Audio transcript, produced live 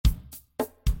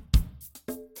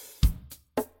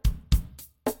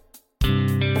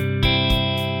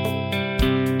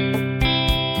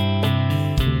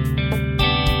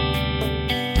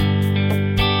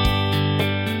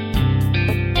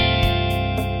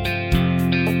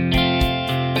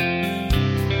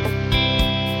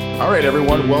right,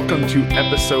 everyone. Welcome to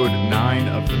episode 9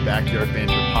 of the Backyard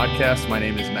Banter podcast. My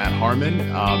name is Matt Harmon.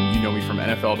 You know me from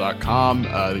NFL.com,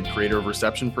 the creator of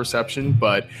Reception Perception.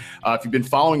 But if you've been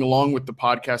following along with the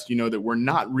podcast, you know that we're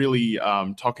not really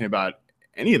talking about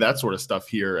any of that sort of stuff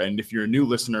here. And if you're a new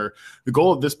listener, the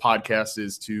goal of this podcast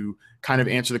is to kind of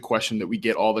answer the question that we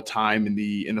get all the time in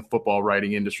the football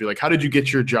writing industry. Like, how did you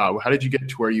get your job? How did you get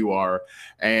to where you are?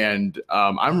 And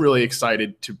I'm really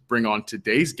excited to bring on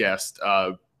today's guest.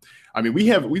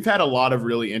 We've had a lot of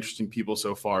really interesting people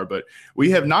so far, but we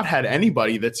have not had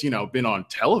anybody that's, been on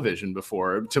television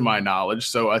before, to my knowledge.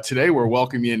 So today we're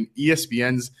welcoming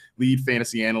ESPN's lead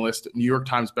fantasy analyst, New York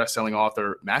Times bestselling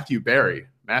author, Matthew Berry.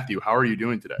 Matthew, how are you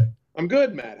doing today? I'm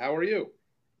good, Matt. How are you?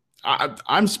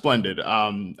 I'm splendid.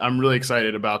 I'm really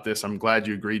excited about this. I'm glad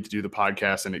you agreed to do the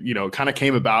podcast, and it kind of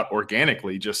came about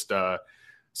organically. Just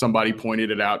somebody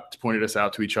pointed us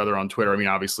out to each other on Twitter. I mean,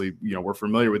 obviously, we're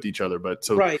familiar with each other, but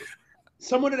so right.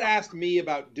 Someone had asked me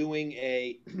about doing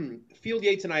a Field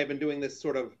Yates and I have been doing this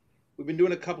we've been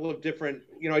doing a couple of different,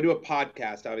 I do a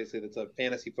podcast, obviously, that's a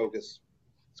fantasy focus.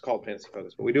 It's called Fantasy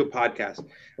Focus, but we do a podcast. And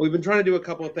we've been trying to do a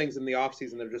couple of things in the off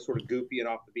season that are just sort of goofy and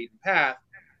off the beaten path.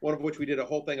 One of which we did a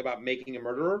whole thing about making a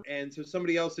murderer. And so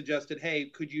somebody else suggested, hey,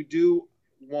 could you do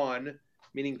one,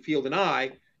 meaning Field and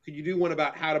I, could you do one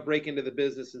about how to break into the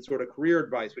business and sort of career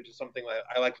advice, which is something that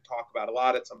I like to talk about a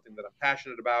lot. It's something that I'm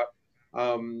passionate about.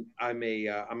 I'm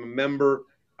a member.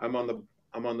 I'm on the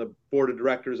board of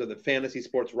directors of the Fantasy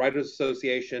Sports Writers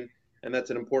Association, and that's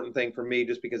an important thing for me,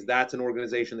 just because that's an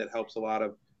organization that helps a lot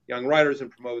of young writers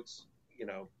and promotes,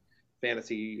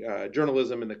 fantasy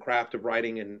journalism and the craft of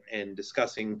writing and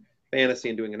discussing fantasy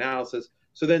and doing analysis.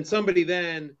 So then somebody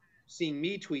seeing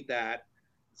me tweet that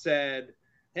said,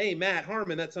 hey, Matt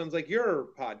Harmon, that sounds like your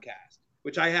podcast,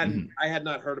 which I had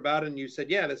not heard about. And you said,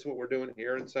 yeah, that's what we're doing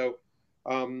here. And so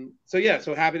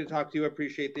happy to talk to you. I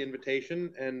appreciate the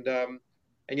invitation. And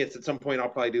yes, at some point I'll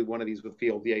probably do one of these with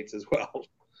Field Yates as well.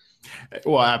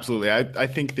 Well, absolutely. I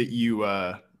think that you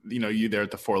there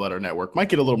at the Four Letter Network might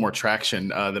get a little more traction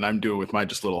than I'm doing with my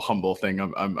just little humble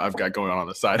thing I've got going on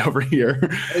the side over here.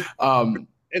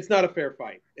 It's not a fair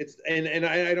fight. And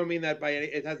I don't mean that by any.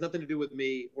 It has nothing to do with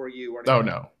me or you. Or oh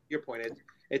no. Your point is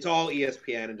it's all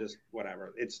ESPN and just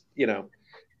whatever. It's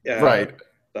right.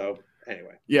 So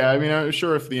anyway. Yeah, I mean, I'm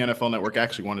sure if the NFL Network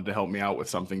actually wanted to help me out with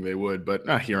something, they would. But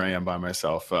here I am by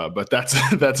myself. But that's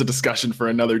a discussion for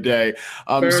another day.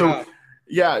 Fair enough.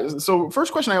 Yeah. So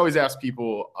first question I always ask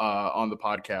people on the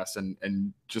podcast,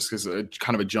 and just as a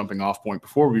kind of a jumping off point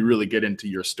before we really get into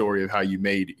your story of how you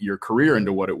made your career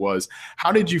into what it was,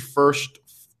 how did you first,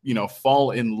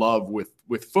 fall in love with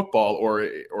football or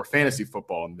fantasy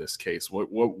football in this case?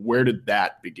 Where did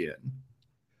that begin?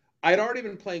 I'd already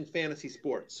been playing fantasy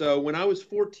sports. So when I was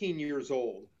 14 years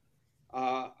old,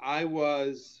 it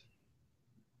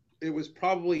was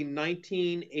probably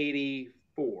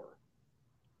 1984.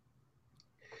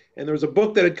 And there was a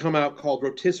book that had come out called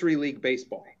Rotisserie League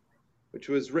Baseball, which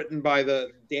was written by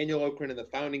the Daniel Okren and the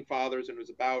Founding Fathers, and it was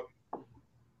about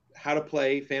how to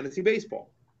play fantasy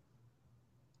baseball.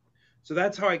 So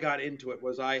that's how I got into it.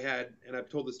 And I've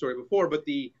told the story before, but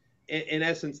in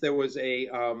essence, there was I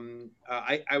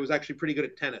was actually pretty good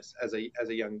at tennis as a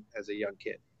young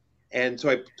kid, and so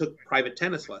I took private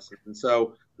tennis lessons. And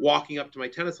so walking up to my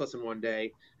tennis lesson one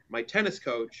day, my tennis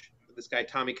coach, this guy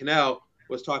Tommy Cannell,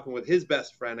 was talking with his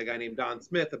best friend, a guy named Don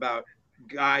Smith, about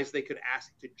guys they could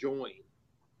ask to join.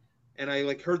 And I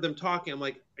heard them talking. I'm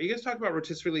like, are you guys talking about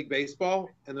Rotisserie League Baseball?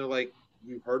 And they're like,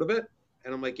 you've heard of it?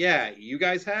 And I'm like, yeah, you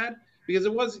guys had? Because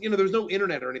it was, there was no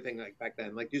internet or anything like back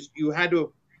then. Like, you had to have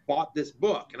bought this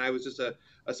book. And I was just a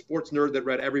sports nerd that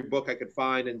read every book I could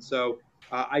find. And so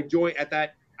I joined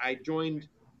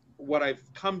what I've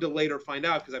come to later find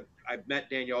out, because I've met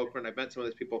Daniel Okren, I've met some of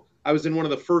these people. I was in one of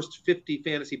the first 50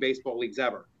 fantasy baseball leagues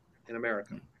ever in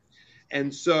America.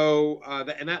 And so,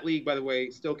 that league, by the way,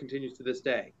 still continues to this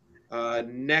day.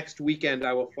 Next weekend,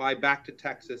 I will fly back to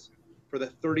Texas for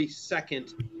the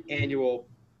 32nd annual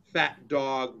Fat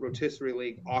Dog Rotisserie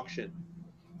League auction,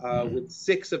 with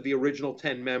 6 of the original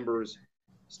 10 members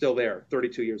still there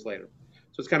 32 years later.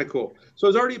 So it's kind of cool. So I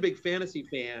was already a big fantasy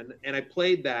fan, and I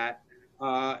played that.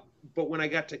 But when I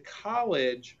got to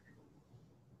college,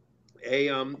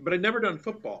 but I'd never done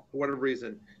football for whatever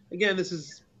reason. Again,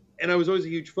 and I was always a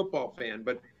huge football fan,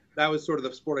 but that was sort of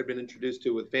the sport I'd been introduced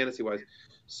to with fantasy-wise.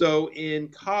 So in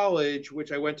college,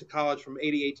 which I went to college from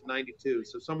 88 to 92,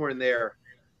 so somewhere in there,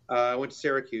 I went to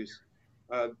Syracuse.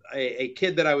 A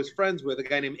kid that I was friends with, a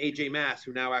guy named AJ Mass,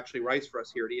 who now actually writes for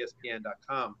us here at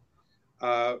ESPN.com,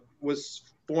 was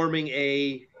forming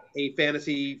a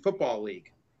fantasy football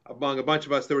league among a bunch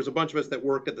of us, there was a bunch of us that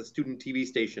worked at the student TV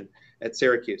station at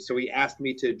Syracuse. So he asked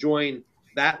me to join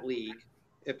that league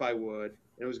if I would.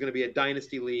 And it was going to be a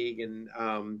dynasty league, and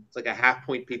it's like a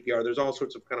half-point PPR. There's all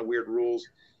sorts of kind of weird rules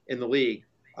in the league.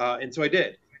 And so I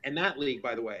did. And that league,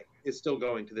 by the way, is still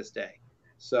going to this day.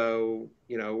 So,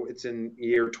 it's in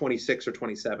year 26 or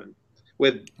 27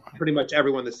 with pretty much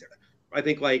everyone this, I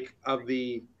think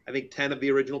 10 of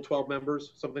the original 12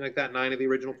 members, something like that, 9 of the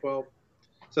original 12.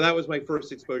 So that was my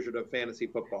first exposure to fantasy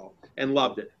football and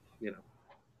loved it,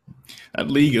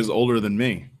 That league is older than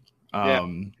me. Yeah.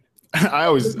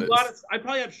 I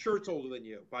probably have shirts older than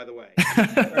you, by the way.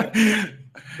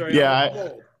 Sorry, Yeah.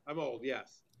 I'm old,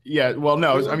 yes. Yeah, well,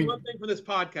 no, one thing from this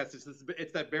podcast is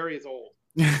it's that Barry is old.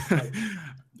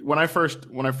 When I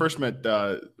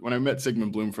met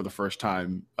Sigmund Bloom for the first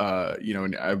time,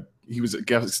 and he was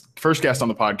first guest on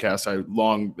the podcast. I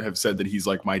long have said that he's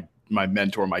like my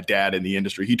mentor, my dad in the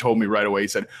industry. He told me right away. He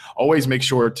said, "Always make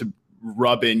sure to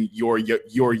rub in your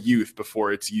youth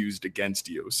before it's used against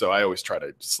you." So I always try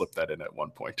to slip that in at one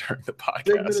point during the podcast.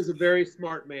 Sigmund is a very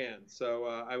smart man, so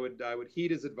I would heed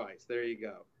his advice. There you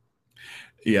go.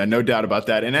 Yeah, no doubt about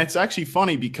that. And it's actually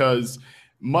funny because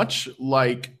much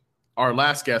like our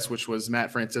last guest, which was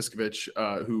Matt Franciscovich,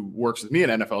 who works with me at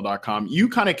NFL.com, you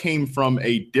kind of came from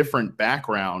a different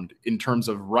background in terms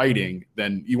of writing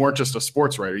than you weren't just a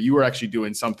sports writer. You were actually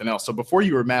doing something else. So before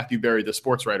you were Matthew Berry, the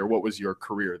sports writer, what was your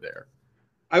career there?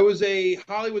 I was a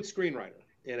Hollywood screenwriter,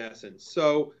 in essence.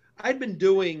 So I'd been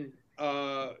doing,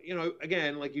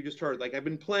 again, like you just heard, like I've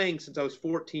been playing since I was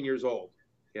 14 years old,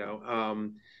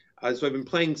 so I've been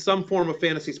playing some form of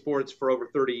fantasy sports for over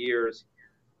 32 years.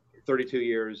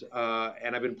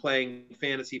 And I've been playing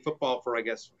fantasy football for, I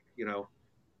guess,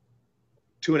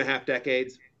 2.5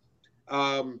 decades.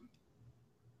 But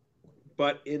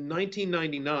in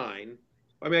 1999,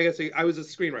 I guess I was a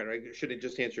screenwriter. I should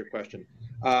just answer your question.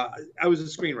 I was a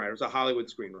screenwriter. I was a Hollywood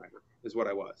screenwriter is what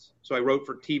I was. So I wrote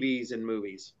for TVs and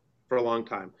movies for a long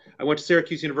time. I went to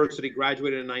Syracuse University,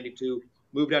 graduated in 92,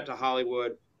 moved out to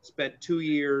Hollywood, spent 2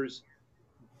 years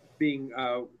being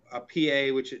a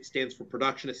PA, which it stands for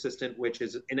production assistant, which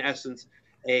is in essence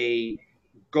a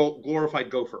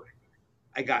glorified gopher.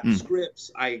 I got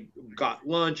scripts, I got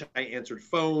lunch, I answered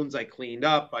phones, I cleaned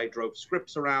up, I drove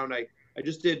scripts around. I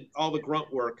just did all the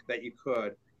grunt work that you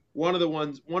could. One of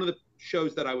the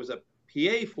shows that I was a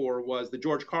PA for was the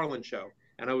George Carlin show,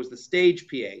 and I was the stage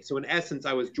PA. So in essence,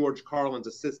 I was George Carlin's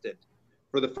assistant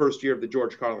for the first year of the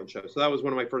George Carlin show. So that was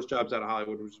one of my first jobs out of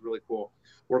Hollywood, which was really cool,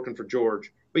 working for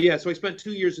George. But yeah, so I spent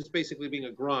 2 years just basically being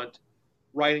a grunt,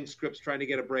 writing scripts, trying to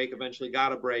get a break, eventually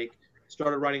got a break,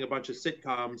 started writing a bunch of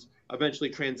sitcoms, eventually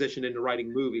transitioned into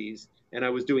writing movies. And I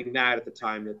was doing that at the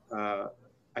time that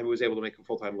I was able to make a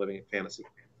full-time living in fantasy.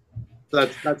 So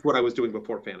that's what I was doing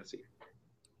before fantasy.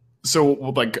 So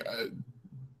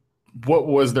what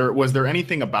was there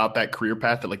anything about that career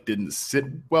path that didn't sit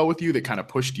well with you that kind of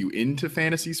pushed you into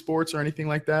fantasy sports or anything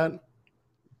like that?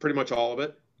 Pretty much all of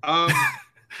it.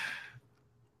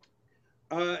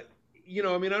 I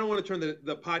don't want to turn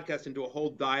the podcast into a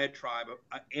whole diatribe of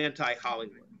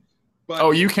anti-Hollywood.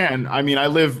 But you can. I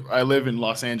live in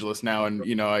Los Angeles now, and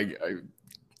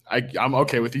I'm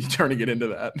okay with you turning it into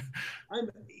that.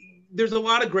 There's a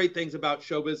lot of great things about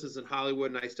show business in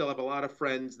Hollywood, and I still have a lot of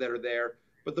friends that are there.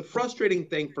 But the frustrating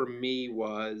thing for me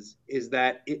is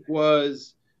that it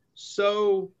was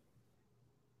so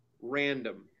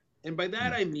random. And by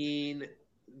that, I mean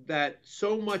that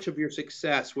so much of your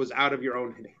success was out of your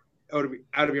own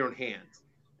hands.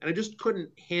 And I just couldn't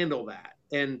handle that.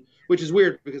 And which is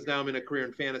weird because now I'm in a career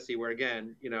in fantasy where,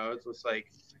 again, it's just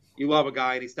like you love a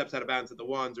guy and he steps out of bounds at the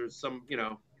ones, or some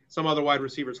other wide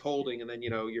receiver's holding, and then,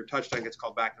 your touchdown gets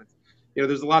called back. And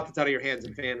there's a lot that's out of your hands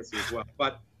in fantasy as well.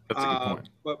 But that's a good point.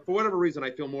 But for whatever reason,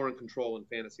 I feel more in control in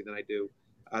fantasy than I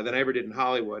ever did in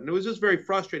Hollywood. And it was just very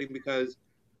frustrating because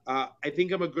I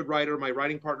think I'm a good writer. My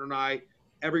writing partner and I,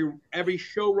 every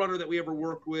showrunner that we ever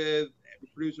worked with, every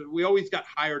producer, we always got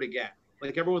hired again.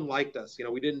 Like everyone liked us.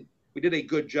 We did a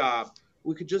good job.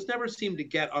 We could just never seem to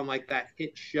get on that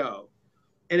hit show.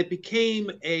 And it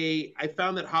became I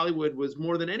found that Hollywood was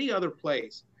more than any other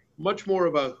place, much more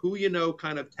of a who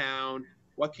kind of town.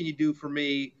 What can you do for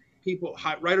me?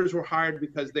 Writers were hired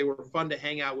because they were fun to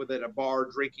hang out with at a bar,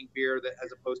 drinking beer,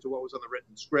 as opposed to what was on the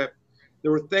written script.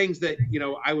 There were things that,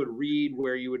 I would read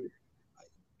where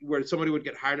somebody would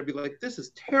get hired and be like, this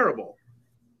is terrible.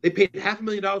 They paid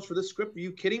 $500,000 for this script. Are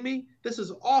you kidding me? This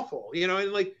is awful. And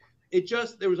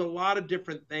there was a lot of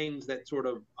different things that sort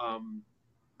of,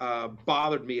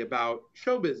 bothered me about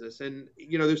show business. And,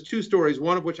 there's two stories,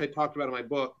 one of which I talked about in my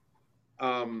book,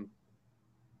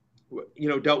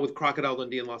 dealt with Crocodile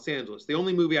Dundee in Los Angeles. The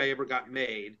only movie I ever got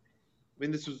made. I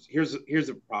mean, here's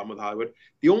a problem with Hollywood.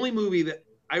 The only movie that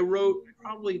I wrote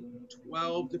probably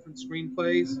 12 different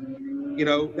screenplays,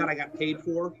 that I got paid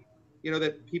for,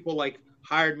 that people like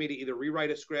hired me to either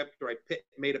rewrite a script or I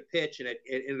made a pitch and it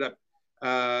ended up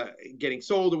getting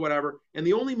sold or whatever. And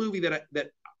the only movie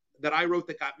that I wrote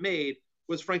that got made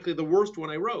was frankly the worst one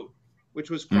I wrote, which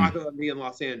was Crocodile Dundee in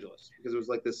Los Angeles, because it was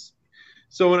like this.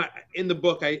 So in the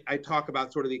book, I talk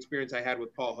about sort of the experience I had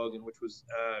with Paul Hogan, which was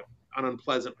an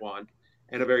unpleasant one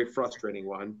and a very frustrating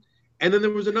one. And then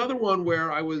there was another one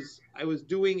where I was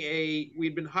doing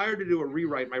we'd been hired to do a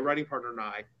rewrite. My writing partner and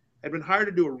I had been hired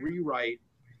to do a rewrite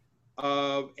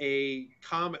of a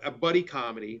buddy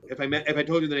comedy. If I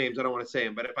told you the names, I don't want to say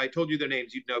them, but if I told you their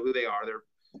names, you'd know who they are.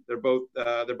 They're both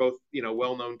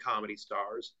well-known comedy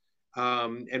stars,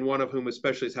 and one of whom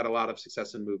especially has had a lot of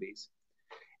success in movies.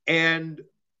 And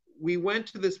we went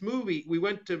to this movie. We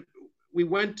went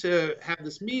to have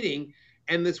this meeting,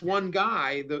 and this one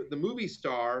guy, the movie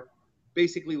star,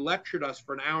 basically lectured us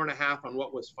for an hour and a half on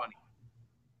what was funny.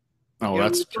 Oh,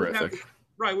 that's terrific.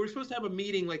 Right, we were supposed to have a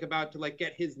meeting about to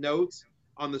get his notes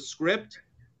on the script,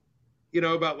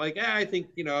 about I think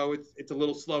it's a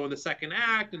little slow in the second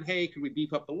act, and hey, can we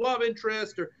beef up the love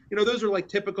interest, or those are like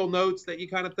typical notes that you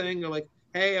kind of thing, or like,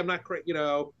 hey, I'm not I'm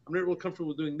not real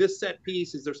comfortable doing this set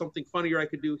piece. Is there something funnier I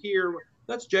could do here?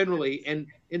 That's generally, and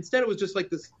instead it was just like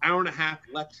this hour and a half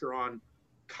lecture on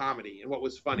comedy and what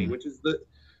was funny, which is the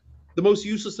most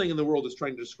useless thing in the world, is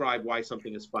trying to describe why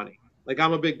something is funny. Like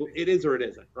it is or it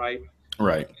isn't, right?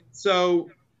 Right. So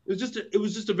it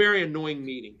was just a very annoying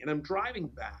meeting, and I'm driving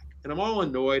back, and I'm all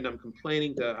annoyed, and I'm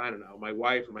complaining to, I don't know, my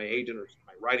wife or my agent or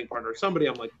my writing partner or somebody.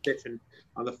 I'm like bitching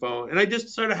on the phone, and I just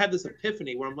sort of had this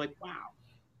epiphany where I'm like, wow,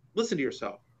 listen to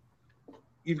yourself.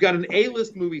 You've got an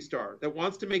A-list movie star that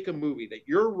wants to make a movie that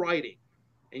you're writing,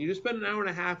 and you just spend an hour and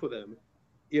a half with him,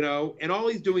 and all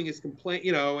he's doing is complain,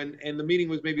 and the meeting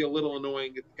was maybe a little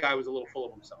annoying. The guy was a little full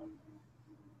of himself.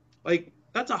 Like,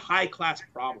 that's a high-class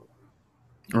problem.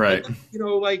 Right.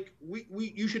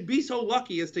 You should be so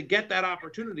lucky as to get that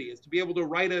opportunity, is to be able to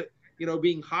write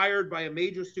being hired by a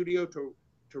major studio to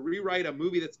rewrite a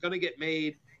movie that's going to get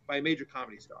made by a major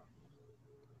comedy star.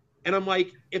 And I'm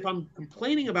like, if I'm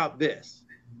complaining about this,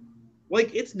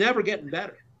 it's never getting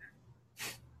better.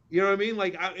 You know what I mean?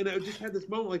 I just had this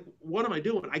moment, like, what am I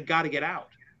doing? I got to get out.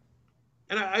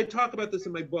 And I talk about this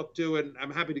in my book too, and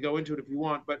I'm happy to go into it if you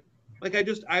want, but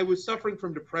I was suffering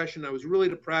from depression. I was really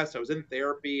depressed. I was in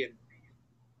therapy,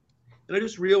 and I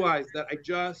just realized that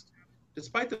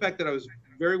despite the fact that I was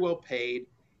very well paid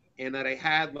and that I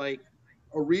had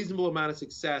a reasonable amount of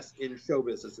success in show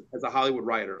business as a Hollywood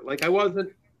writer, I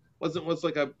wasn't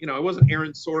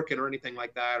Aaron Sorkin or anything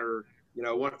like that, or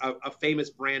a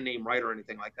famous brand name writer or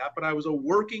anything like that. But I was a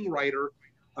working writer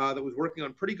that was working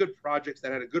on pretty good projects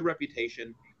that had a good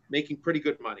reputation, making pretty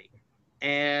good money,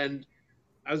 and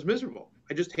I was miserable.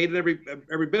 I just hated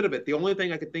every bit of it. The only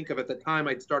thing I could think of at the time,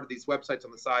 I'd started these websites on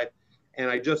the side,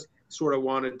 and I just sort of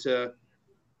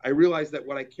I realized that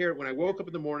what I cared when I woke up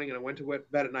in the morning and I went to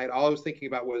bed at night, all I was thinking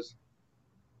about was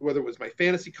whether it was my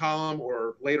fantasy column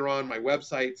or later on my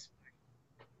websites.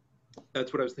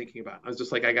 That's what I was thinking about. I was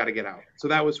just like, I got to get out. So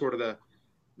that was sort of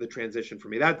the transition for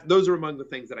me. Those are among the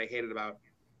things that I hated about,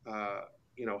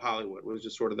 Hollywood, was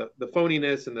just sort of the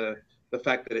phoniness and the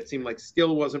fact that it seemed like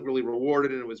skill wasn't really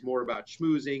rewarded, and it was more about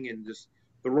schmoozing, and just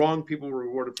the wrong people were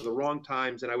rewarded for the wrong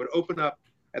times. And I would open up,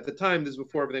 at the time, this is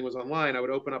before everything was online, I would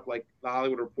open up the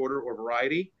Hollywood Reporter or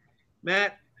Variety,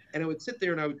 Matt, and I would sit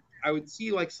there and I would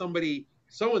see somebody,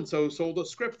 so-and-so sold a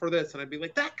script for this, and I'd be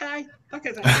like, that guy's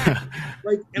a hack.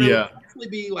 And yeah. I would actually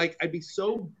be I'd be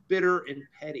so bitter and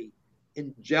petty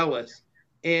and jealous.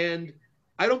 And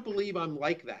I don't believe I'm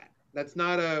like that.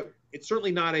 It's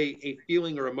certainly not a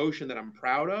feeling or emotion that I'm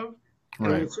proud of.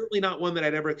 Right. And it's certainly not one that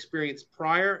I'd ever experienced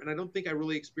prior. And I don't think I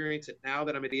really experience it now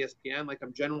that I'm at ESPN.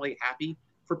 I'm generally happy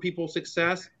for people's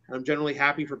success. And I'm generally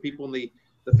happy for people in the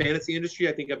fantasy industry.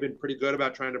 I think I've been pretty good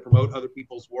about trying to promote other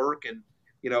people's work and,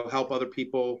 help other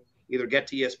people either get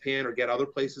to ESPN or get other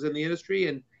places in the industry.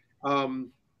 And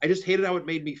I just hated how it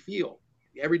made me feel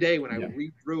every day when I would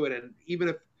read through it. And even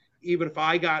if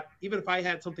I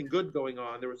had something good going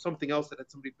on, there was something else that had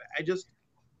somebody. It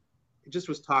just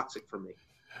was toxic for me.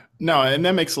 No, and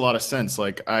that makes a lot of sense.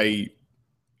 I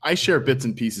share bits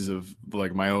and pieces of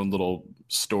my own little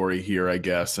story here, I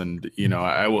guess. And,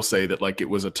 I will say that it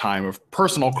was a time of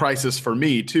personal crisis for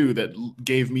me too, that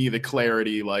gave me the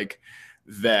clarity,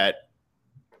 that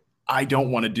I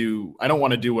don't want to do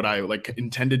what I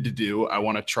intended to do. I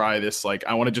want to try this.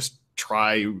 I want to just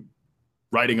try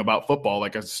writing about football.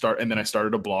 Like and then I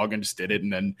started a blog and just did it.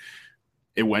 And then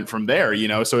it went from there,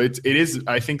 So it is,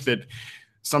 I think that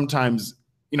sometimes,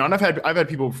 and I've had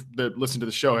people that listen to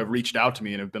the show have reached out to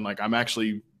me and have been like, I'm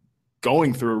actually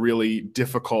going through a really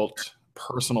difficult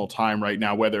personal time right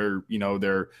now, whether,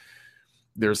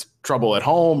 there's trouble at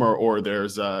home or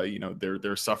there's,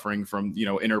 they're suffering from,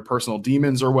 interpersonal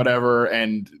demons or whatever.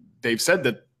 And they've said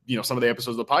that, some of the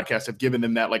episodes of the podcast have given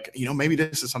them that, like, maybe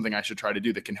this is something I should try to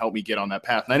do that can help me get on that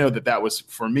path. And I know that was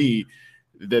for me,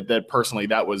 that personally,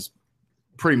 that was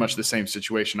pretty much the same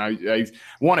situation. I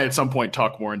want to at some point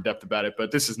talk more in depth about it,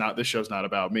 but this show's not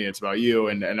about me. It's about you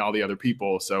and all the other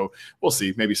people. So we'll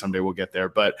see. Maybe someday we'll get there.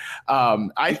 But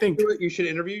I think you should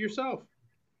interview yourself.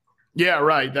 Yeah,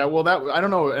 right. I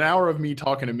don't know. An hour of me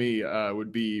talking to me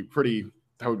would be pretty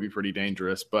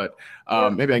dangerous. But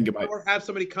maybe I can or have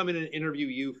somebody come in and interview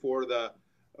you for the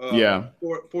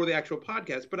for the actual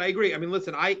podcast. But I agree. I mean,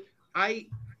 listen, I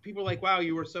people are like, wow,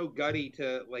 you were so gutty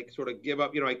to like sort of give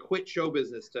up. I quit show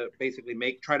business to basically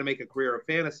try to make a career of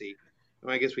fantasy.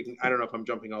 And I guess I don't know if I'm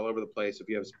jumping all over the place. If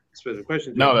you have specific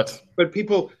questions, I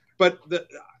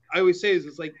always say is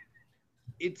it's like,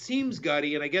 it seems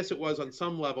gutty, and I guess it was on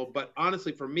some level, but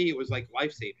honestly, for me, it was like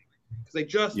life-saving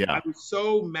because I was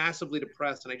so massively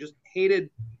depressed, and I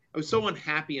was so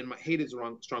unhappy, and hate is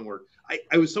a strong word.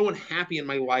 I was so unhappy in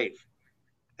my life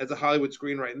as a Hollywood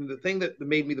screenwriter, and the thing that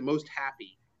made me the most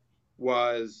happy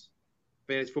was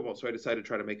fantasy football. So I decided to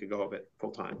try to make a go of it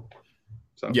full time.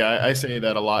 So yeah, I say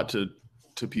that a lot to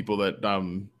people that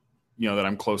that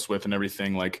I'm close with and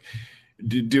everything. Like,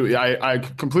 I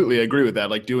completely agree with that.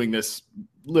 Like, doing this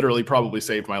literally probably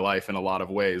saved my life in a lot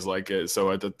of ways. Like, so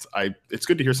it's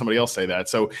good to hear somebody else say that.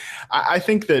 So I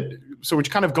think that, so we're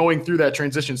kind of going through that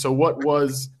transition. So what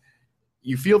was,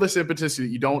 you feel this impetus that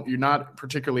you're not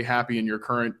particularly happy in your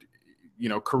current,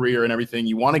 career and everything.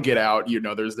 You want to get out,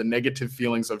 there's the negative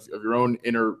feelings of your own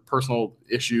interpersonal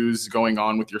issues going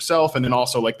on with yourself. And then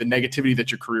also like the negativity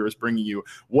that your career is bringing you.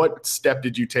 What step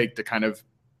did you take to kind of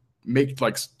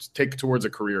take towards a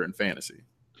career in fantasy?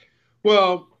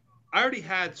 Well, I already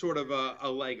had sort of a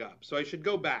leg up, so I should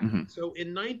go back. Mm-hmm. So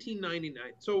in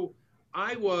 1999, so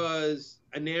I was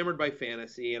enamored by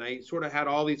fantasy, and I sort of had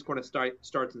all these kind of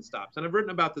starts and stops. And I've written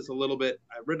about this a little bit.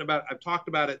 I've talked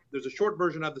about it. There's a short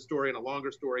version of the story and a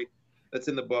longer story that's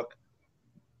in the book.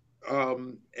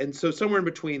 And so somewhere in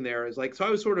between there is like, so I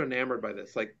was sort of enamored by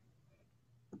this. Like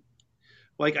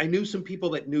I knew some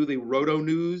people that knew the Roto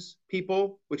News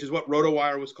people, which is what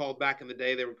RotoWire was called back in the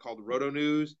day. They were called Roto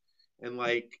News. And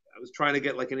like, I was trying to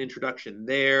get like an introduction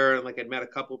there. And like, I'd met a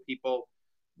couple of people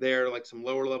there, like some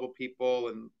lower level people,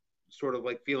 and sort of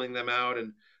like feeling them out.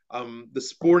 And the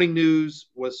Sporting News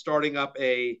was starting up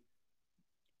a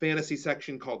fantasy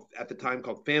section at the time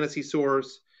called Fantasy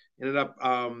Source. Ended up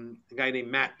a guy named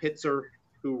Matt Pitzer,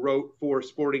 who wrote for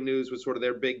Sporting News, was sort of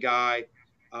their big guy.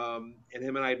 And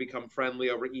him and I had become friendly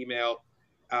over email.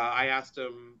 I asked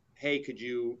him, hey, could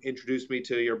you introduce me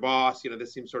to your boss?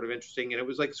 This seems sort of interesting. And it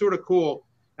was like sort of cool.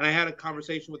 And I had a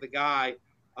conversation with the guy,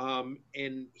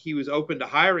 and he was open to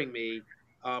hiring me,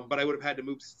 but I would have had to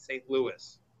move to St.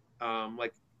 Louis. And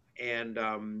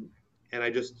I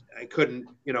couldn't,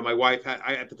 my wife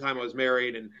at the time I was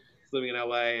married and living in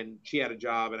LA, and she had a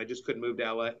job, and I just couldn't move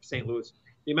to St. Louis.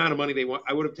 The amount of money they want,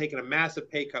 I would have taken a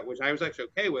massive pay cut, which I was actually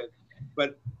okay with,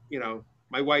 but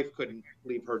my wife couldn't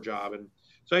leave her job. And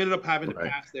so I ended up having to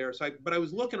pass there. But I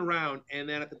was looking around, and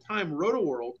then at the time,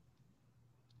 Rotoworld,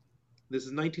 this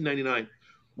is 1999,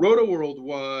 Rotoworld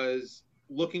was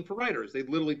looking for writers. They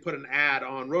literally put an ad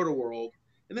on Rotoworld.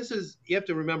 And you have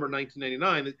to remember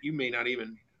 1999, that you may not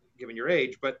even, given your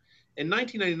age, but in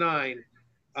 1999,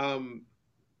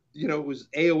 it was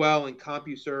AOL and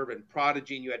CompuServe and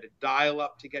Prodigy, and you had to dial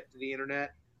up to get to the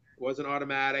internet. It wasn't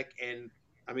automatic. And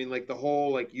I mean, like the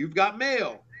whole, like, you've got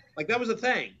mail, like that was a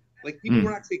thing. Like people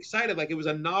were actually excited. Like it was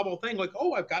a novel thing. Like,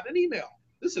 oh, I've got an email.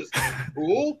 This is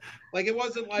cool. Like it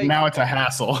wasn't like, now it's a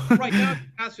hassle. Right now it's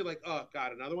a hassle. You're like, oh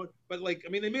God, another one. But like,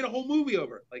 I mean, they made a whole movie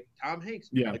over it. Like Tom Hanks.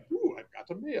 Yeah. Like, ooh, I've got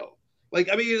the mail. Like,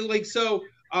 I mean, like, so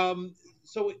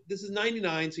this is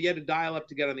 99. So you had to dial up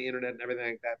to get on the internet and everything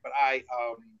like that. But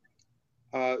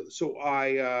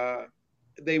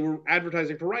they were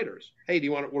advertising for writers. Hey,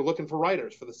 we're looking for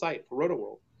writers for the site for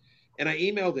Rotoworld. And I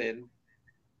emailed in,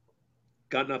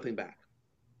 got nothing back.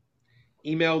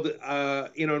 Emailed,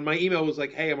 and my email was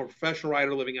like, hey, I'm a professional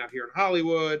writer living out here in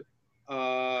Hollywood.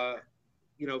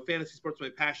 Fantasy sports is my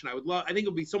passion. I think it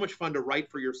would be so much fun to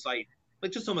write for your site,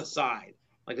 like just on the side,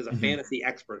 like as a fantasy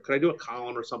expert. Could I do a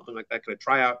column or something like that? Could I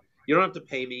try out? You don't have to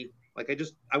pay me. Like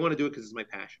I want to do it because it's my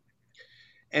passion.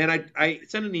 And I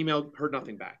sent an email, heard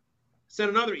nothing back. Sent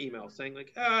another email saying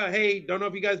like, hey, don't know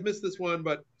if you guys missed this one,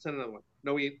 but send another one.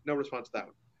 No response to that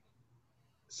one.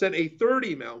 Sent a third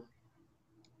email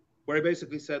where I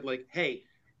basically said like, hey,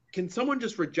 can someone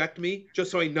just reject me just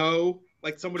so I know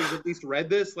like somebody's at least read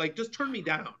this? Like, just turn me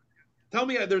down. Tell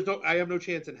me I have no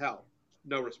chance in hell.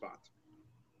 No response.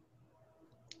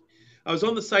 I was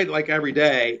on the site like every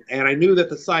day, and I knew that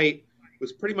the site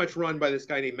was pretty much run by this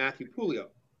guy named Matthew Pulio.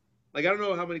 Like, I don't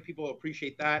know how many people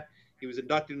appreciate that. He was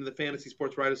inducted into the Fantasy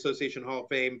Sports Writers Association Hall of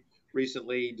Fame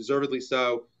recently, deservedly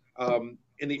so.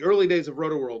 In the early days of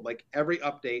Rotoworld, like every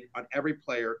update on every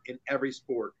player in every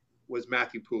sport was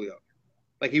Matthew Pulio.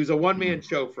 Like, he was a one-man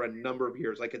show for a number of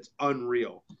years. Like, it's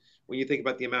unreal when you think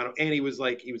about the amount of, and he was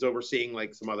overseeing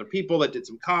like some other people that did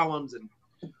some columns. And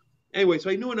anyway,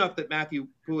 so I knew enough that Matthew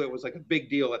Pulio was like a big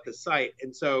deal at the site.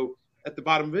 And so at the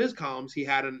bottom of his columns, he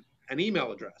had an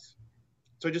email address.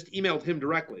 So I just emailed him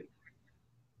directly.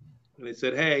 And I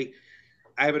said, hey,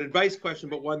 I have an advice question,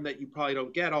 but one that you probably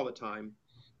don't get all the time.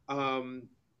 I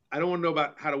don't want to know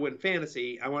about how to win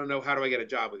fantasy. I want to know, how do I get a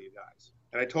job with you guys?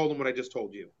 And I told him what I just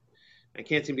told you. I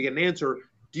can't seem to get an answer.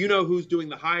 Do you know who's doing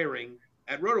the hiring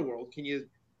at Rotoworld? Can you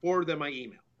forward them my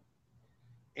email?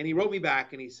 And he wrote me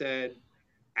back and he said,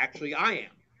 actually, I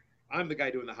am. I'm the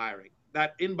guy doing the hiring.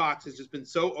 That inbox has just been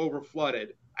so overflooded.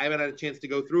 I haven't had a chance to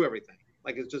go through everything.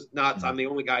 Like, it's just nuts. I'm the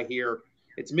only guy here.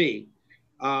 It's me.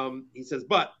 He says,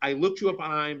 but I looked you up on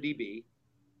IMDb.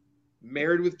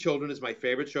 Married with Children is my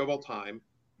favorite show of all time.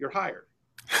 You're hired.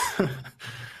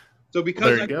 So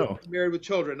because I go Married with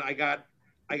Children, I got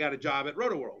a job at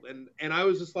Rotoworld. And I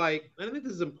was just like, I think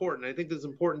this is important. I think this is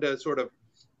important to sort of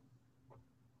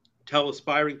tell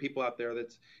aspiring people out there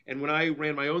and when I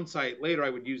ran my own site later, I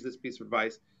would use this piece of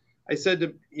advice. I said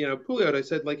to, Pulio, I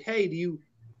said like, hey, do you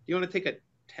want to take a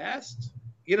test?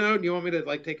 Do you want me to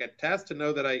like take a test to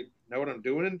know that I know what I'm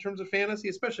doing in terms of fantasy?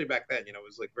 Especially back then, it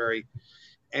was like very,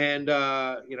 and, do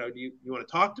you want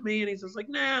to talk to me? And he says like,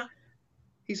 nah.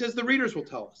 He says, the readers will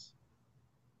tell us.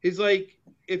 He's like,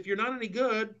 if you're not any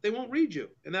good, they won't read you.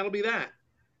 And that'll be that.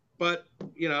 But,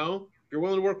 if you're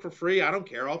willing to work for free, I don't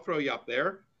care. I'll throw you up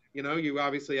there. You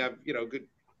obviously have, good,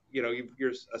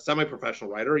 you're a semi-professional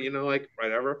writer, like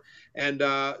whatever. And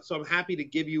so I'm happy to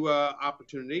give you an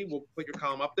opportunity. We'll put your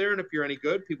column up there. And if you're any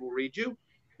good, people will read you.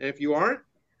 And if you aren't,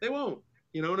 they won't.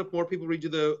 And if more people read you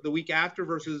the week after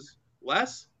versus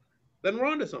less, then we're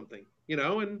on to something,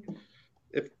 and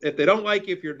if they don't like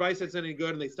you, if your advice isn't any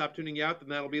good and they stop tuning you out, then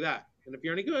that'll be that. And if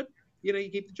you're any good, you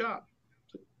keep the job.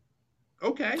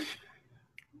 Okay.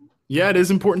 Yeah, it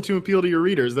is important to appeal to your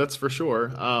readers. That's for sure.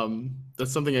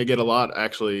 That's something I get a lot,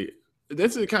 actually.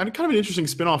 That's a kind of an interesting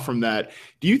spinoff from that.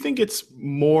 Do you think it's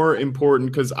more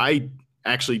important, because I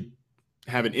actually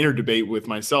have an inner debate with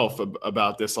myself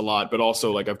about this a lot, but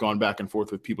also like I've gone back and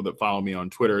forth with people that follow me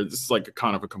on Twitter. This is like a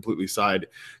kind of a completely side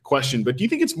question, but do you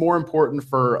think it's more important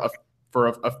for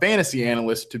a fantasy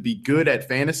analyst to be good at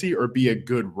fantasy or be a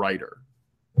good writer?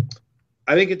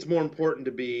 I think it's more important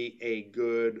to be a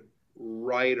good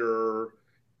writer,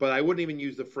 but I wouldn't even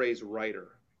use the phrase writer.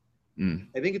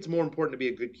 I think it's more important to be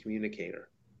a good communicator.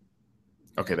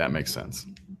 Okay, that makes sense.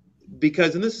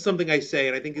 Because, and this is something I say,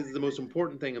 and I think this is the most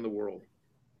important thing in the world.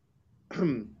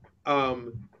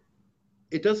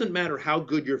 It doesn't matter how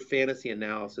good your fantasy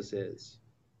analysis is.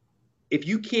 If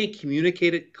you can't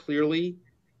communicate it clearly,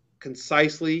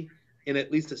 concisely, in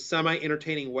at least a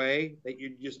semi-entertaining way, that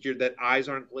that eyes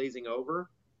aren't glazing over,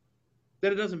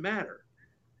 then it doesn't matter.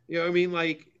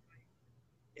 Like,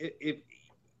 if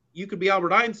you could be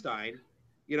Albert Einstein,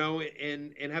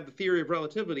 and have the theory of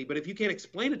relativity, but if you can't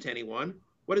explain it to anyone,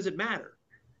 what does it matter?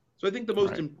 So I think the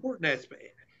most important aspect,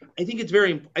 I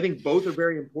think both are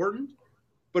very important,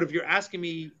 but if you're asking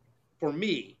me, for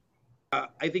me,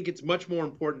 I think it's much more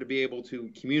important to be able to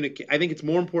communicate. I think it's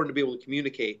more important to be able to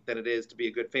communicate than it is to be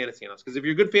a good fantasy analyst. Because if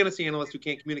you're a good fantasy analyst who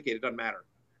can't communicate, it doesn't matter.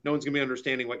 No one's going to be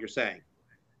understanding what you're saying.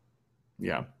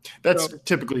 Yeah, that's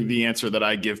typically the answer that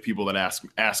I give people that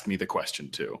ask me the question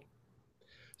too.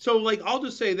 So, like, I'll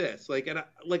just say this,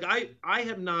 I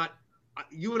have not.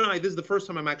 You and I, this is the first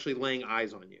time I'm actually laying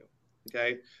eyes on you.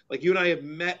 Okay, like you and I have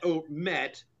met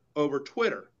over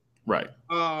Twitter. Right.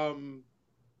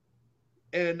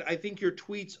 And I think your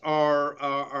tweets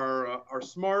are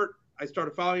smart. I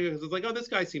started following you because it's like, oh, this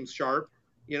guy seems sharp,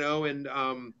 and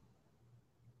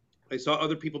I saw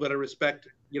other people that I respect,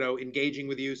 engaging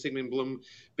with you, Sigmund Bloom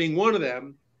being one of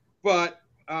them. But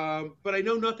I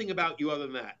know nothing about you other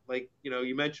than that. Like,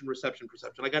 you mentioned reception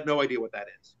perception. I got no idea what that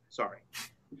is. Sorry.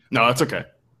 No, that's okay.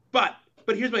 But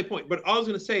here's my point. But all I was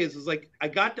going to say is like, I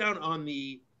got down on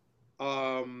this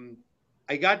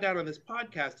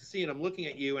podcast to see, and I'm looking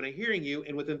at you and I'm hearing you,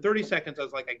 and within 30 seconds, I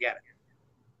was like, I get it.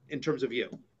 in terms of you.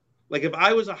 Like if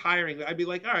I was a hiring, I'd be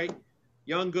like, all right,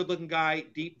 young, good-looking guy,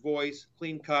 deep voice,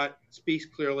 clean cut, speaks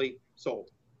clearly, sold.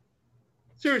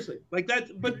 Seriously, like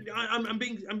that. But I'm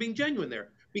being genuine there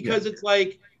because it's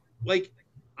like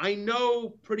I know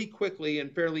pretty quickly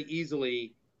and fairly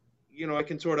easily, I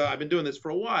can I've been doing this for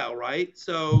a while, right?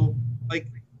 So like,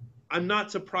 I'm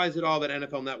not surprised at all that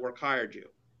NFL Network hired you.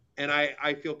 And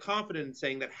I feel confident in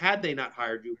saying that had they not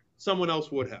hired you, someone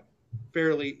else would have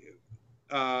fairly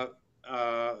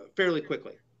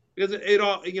quickly, because it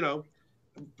all,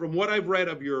 from what I've read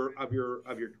of your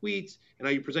tweets and how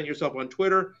you present yourself on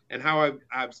Twitter and how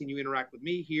I've seen you interact with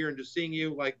me here and just seeing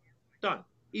you, like, done,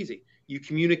 easy. You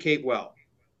communicate well.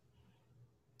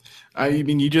 I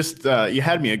mean, you just you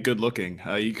had me at good looking.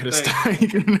 You could have stopped. You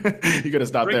could have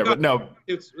stopped there, but no.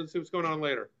 Let's see what's going on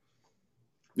later.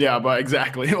 Yeah, but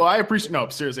exactly. Well, I appreciate. No,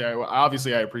 seriously.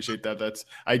 Obviously, I appreciate that.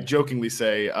 I jokingly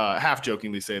say, half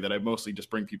jokingly say that I mostly just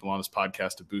bring people on this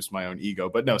podcast to boost my own ego.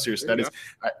 But no, seriously,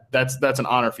 that's an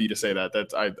honor for you to say that.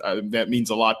 That means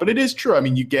a lot. But it is true. I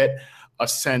mean, you get a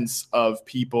sense of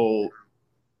people,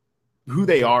 who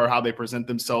they are, how they present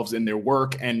themselves in their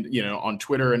work, and on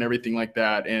Twitter and everything like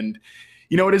that. And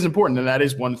it is important, and that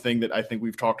is one thing that I think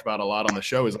we've talked about a lot on the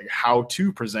show, is like how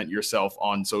to present yourself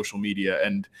on social media,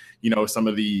 and some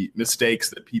of the mistakes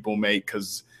that people make,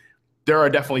 because there are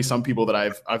definitely some people that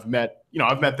I've met.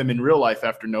 I've met them in real life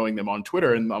after knowing them on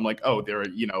Twitter, and I'm like, oh, they're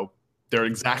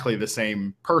exactly the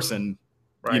same person.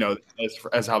 Right.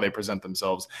 As how they present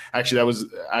themselves. Actually,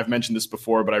 I've mentioned this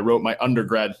before, but I wrote my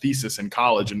undergrad thesis in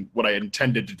college, and what I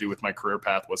intended to do with my career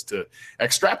path was to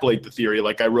extrapolate the theory.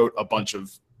 Like, I wrote a bunch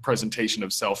of presentation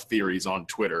of self theories on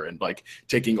Twitter, and like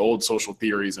taking old social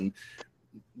theories and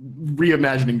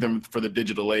reimagining them for the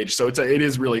digital age. So it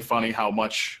is really funny how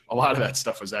much a lot of that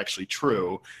stuff was actually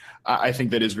true. I think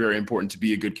that is very important to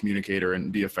be a good communicator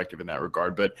and be effective in that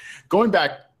regard. But going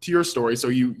back to your story, so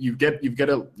you got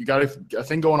a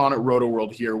thing going on at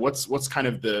Rotoworld here. What's kind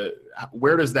of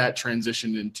where does that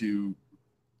transition into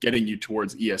getting you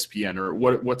towards ESPN, or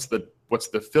what's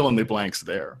the fill in the blanks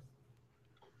there?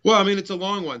 Well, I mean, it's a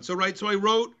long one. So I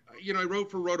wrote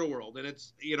for Rotoworld, and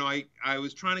it's, I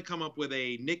was trying to come up with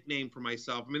a nickname for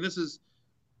myself. I mean,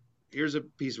 here's a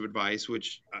piece of advice,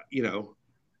 which,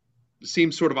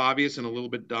 seems sort of obvious and a little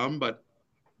bit dumb, but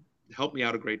helped me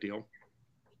out a great deal,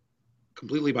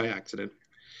 completely by accident,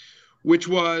 which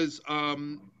was,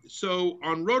 so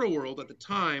on Rotoworld at the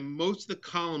time, most of the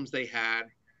columns they had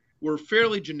were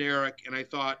fairly generic, and I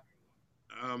thought,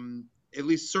 at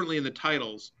least certainly in the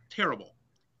titles, terrible.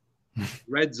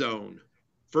 Red zone,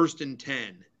 1st and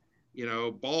 10,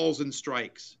 balls and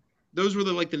strikes. Those were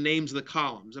the names of the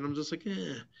columns. And I'm just like,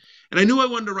 eh. And I knew I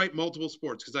wanted to write multiple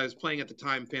sports because I was playing at the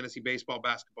time fantasy baseball,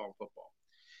 basketball, and football.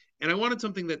 And I wanted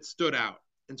something that stood out.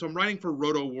 And so I'm writing for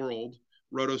Rotoworld,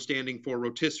 Roto standing for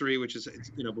rotisserie, which is,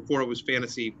 before it was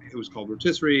fantasy, it was called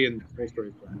rotisserie, and the whole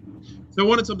story for that. So I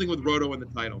wanted something with Roto in the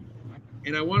title.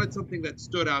 And I wanted something that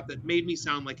stood out, that made me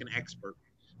sound like an expert.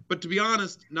 But to be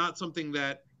honest, not something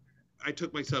that I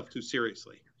took myself too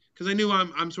seriously, because I knew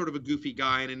I'm sort of a goofy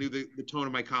guy, and I knew the tone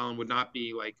of my column would not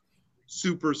be like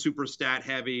super, super stat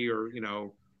heavy or,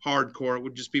 hardcore. It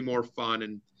would just be more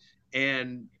fun.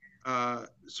 And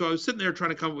so I was sitting there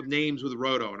trying to come up with names with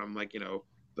Roto, and I'm like,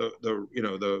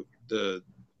 the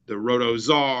Roto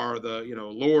Czar, the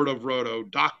Lord of Roto,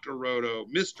 Dr. Roto,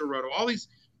 Mr. Roto, all these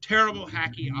terrible,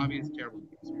 hacky, obvious, terrible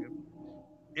things.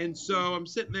 And so I'm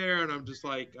sitting there, and I'm just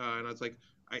like, and I was like,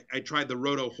 I tried the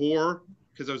Roto Whore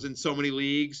because I was in so many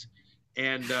leagues,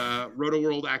 and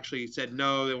Rotoworld actually said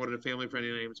no, they wanted a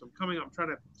family-friendly name. So I'm trying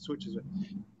to switch it.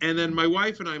 And then my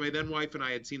then wife and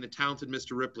I had seen The Talented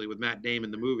Mr. Ripley with Matt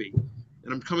Damon, the movie,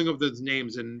 and I'm coming up with those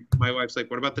names, and my wife's like,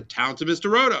 what about The Talented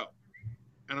Mr. Roto?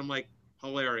 And I'm like,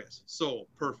 hilarious, sold,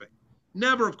 perfect.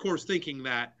 Never, of course, thinking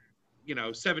that,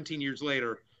 17 years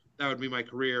later, that would be my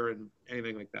career and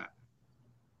anything like that.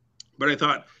 But I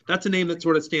thought that's a name that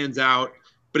sort of stands out.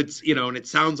 But it's, and it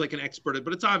sounds like an expert,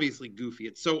 but it's obviously goofy.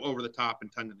 It's so over the top and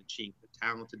tongue in the cheek. The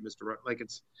Talented Mr. Roto, like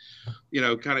it's,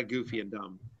 kind of goofy and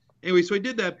dumb. Anyway, so I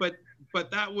did that, but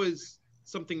that was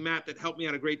something, Matt, that helped me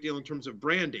out a great deal in terms of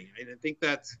branding. And I think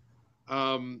that's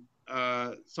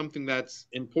something that's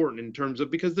important in terms of,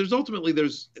 because there's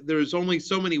only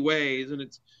so many ways, and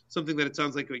it's something that it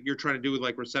sounds like you're trying to do with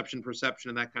like reception, perception,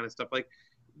 and that kind of stuff. Like,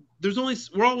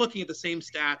 we're all looking at the same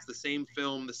stats, the same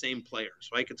film, the same players,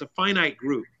 right? It's a finite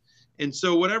group. And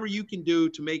so whatever you can do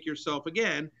to make yourself,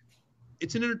 again,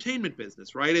 it's an entertainment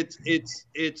business, right?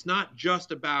 It's not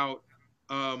just about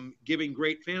giving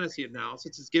great fantasy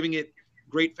analysis. It's giving it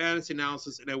great fantasy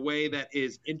analysis in a way that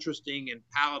is interesting and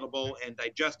palatable and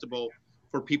digestible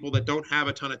for people that don't have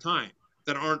a ton of time,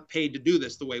 that aren't paid to do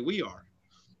this the way we are.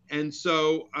 And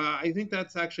so I think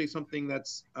that's actually something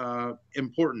that's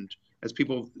important as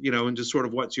people, and just sort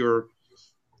of what's your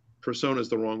persona is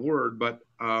the wrong word, but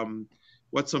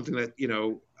what's something that,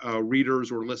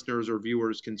 readers or listeners or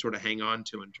viewers can sort of hang on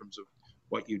to in terms of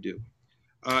what you do.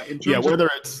 Whether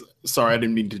it's, sorry, I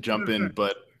didn't mean to jump in,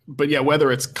 but yeah,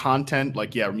 whether it's content,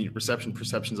 like,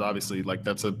 perception's obviously like,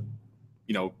 that's a,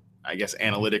 I guess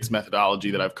analytics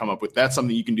methodology that I've come up with. That's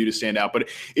something you can do to stand out, but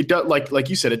it does, like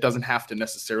you said, it doesn't have to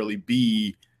necessarily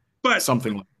be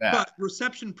something like that. But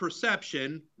reception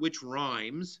perception, which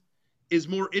rhymes, is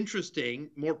more interesting,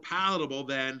 more palatable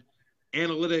than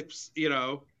analytics,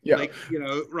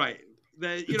 right.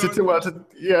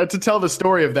 To tell the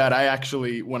story of that, I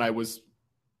actually, when I was,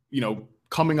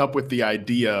 coming up with the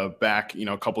idea back,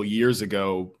 a couple of years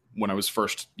ago when I was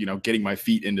first, getting my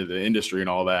feet into the industry and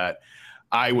all that,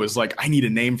 I was like, I need a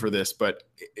name for this, but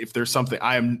if there's something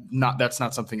that's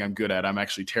not something I'm good at. I'm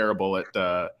actually terrible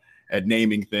at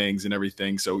naming things and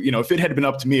everything. So, if it had been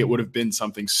up to me, it would have been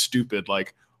something stupid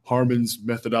like Harmon's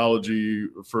methodology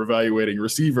for evaluating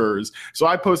receivers. So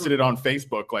I posted it on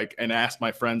Facebook, and asked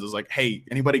my friends, I was like, hey,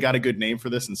 anybody got a good name for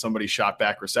this? And somebody shot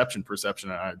back reception perception.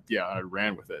 And I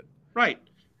ran with it. Right.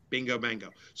 Bingo, bango.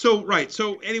 So, right.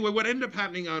 So anyway, what ended up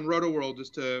happening on Rotoworld,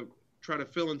 just to try to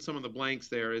fill in some of the blanks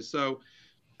there, is so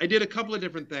I did a couple of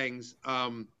different things,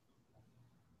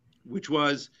 which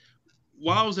was,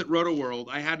 while I was at Rotoworld,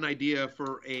 I had an idea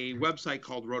for a website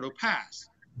called RotoPass,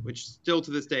 which still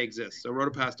to this day exists. So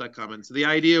rotopass.com. And so the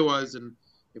idea was, and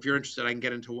if you're interested, I can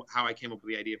get into how I came up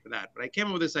with the idea for that. But I came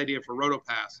up with this idea for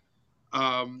RotoPass.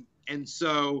 And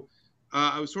so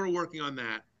I was sort of working on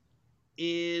that.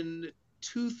 In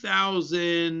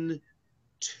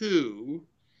 2002,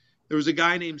 there was a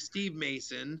guy named Steve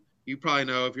Mason. You probably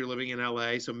know if you're living in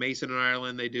LA. So Mason in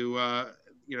Ireland, they do,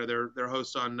 they're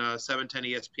hosts on 710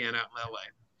 ESPN out in LA.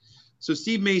 So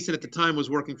Steve Mason at the time was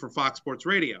working for Fox Sports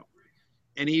Radio.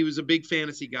 And he was a big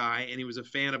fantasy guy, and he was a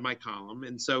fan of my column.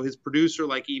 And so his producer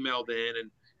emailed in and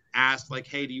asked,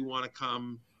 hey, do you want to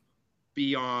come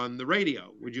be on the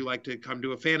radio? Would you like to come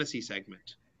do a fantasy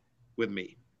segment with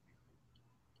me?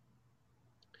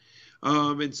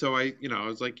 And so I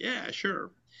was like, yeah,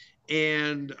 sure.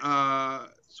 And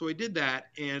so I did that.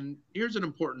 And here's an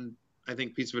important, I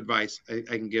think, piece of advice I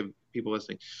can give people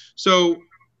listening. So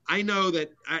I know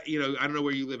that, I don't know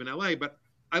where you live in LA, but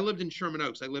I lived in Sherman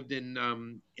Oaks. I lived in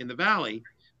the Valley,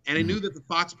 and I knew that the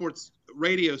Fox Sports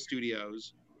radio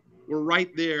studios were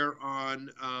right there on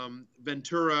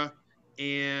Ventura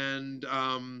and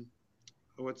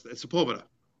Sepulveda.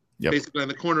 Yep. Basically on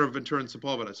the corner of Ventura and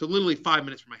Sepulveda. So literally 5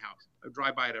 minutes from my house. I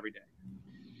drive by it every day.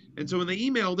 And so when they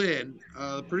emailed in,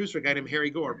 the producer, a guy named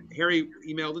Harry Gore, Harry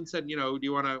emailed and said, do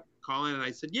you want to call in? And I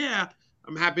said, yeah,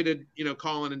 I'm happy to,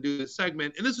 call in and do this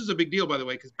segment. And this was a big deal, by the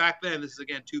way, because back then, this is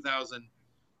again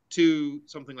 2002,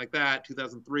 something like that,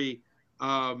 2003.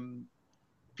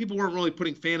 People weren't really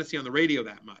putting fantasy on the radio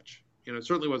that much. It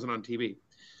certainly wasn't on TV.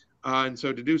 And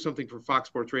so to do something for Fox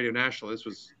Sports Radio National, this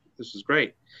was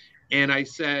great. And I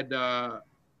said to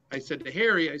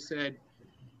Harry, I said,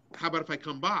 how about if I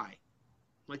come by?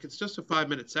 It's just a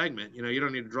 5-minute segment. You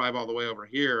don't need to drive all the way over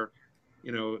here,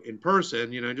 in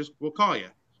person, just we'll call you.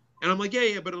 And I'm like,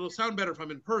 yeah, but it'll sound better if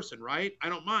I'm in person, right? I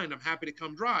don't mind. I'm happy to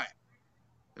come drive.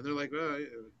 And they're like, well,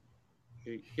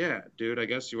 yeah, dude, I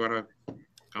guess you want to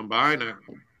come by and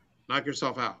knock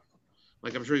yourself out.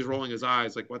 I'm sure he's rolling his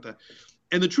eyes, what the.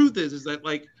 And the truth is that,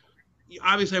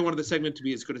 obviously I wanted the segment to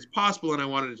be as good as possible and I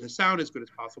wanted it to sound as good as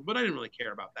possible, but I didn't really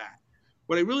care about that.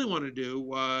 What I really wanted to do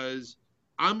was,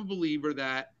 I'm a believer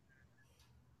that,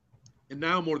 and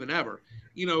now more than ever,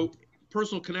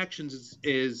 personal connections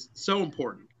is so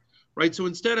important, right? So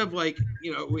instead of with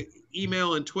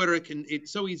email and Twitter,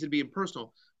 it's so easy to be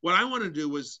impersonal. What I wanted to do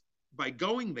was, by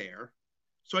going there,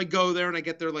 so I go there and I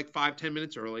get there 5-10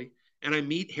 minutes early, and I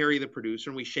meet Harry, the producer,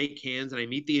 and we shake hands, and I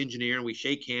meet the engineer, and we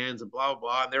shake hands, and blah, blah,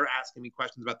 blah, and they're asking me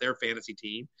questions about their fantasy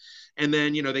team. And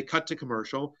then, they cut to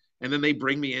commercial, and then they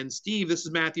bring me in. Steve, this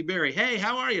is Matthew Berry. Hey,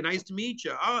 how are you? Nice to meet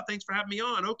you. Oh, thanks for having me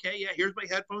on. Okay, yeah, here's my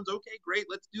headphones. Okay, great,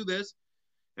 let's do this.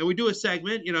 And we do a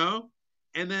segment,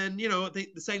 and then, the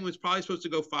segment was probably supposed to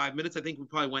go 5 minutes. I think we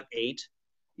probably went 8,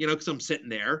 because I'm sitting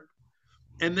there.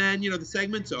 And then, the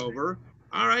segment's over.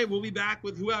 All right, we'll be back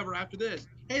with whoever after this.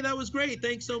 Hey, that was great.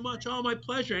 Thanks so much. Oh, my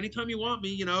pleasure. Anytime you want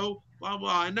me, blah,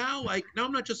 blah. And now, now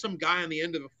I'm not just some guy on the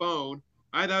end of a phone.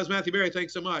 All right, that was Matthew Berry.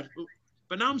 Thanks so much.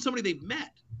 But now I'm somebody they've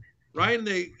met, right? And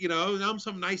they, now I'm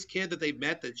some nice kid that they've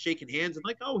met that's shaking hands and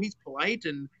oh, he's polite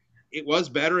and it was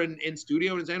better in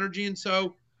studio and his energy. And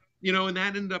so and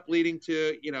that ended up leading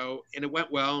to, and it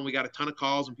went well, and we got a ton of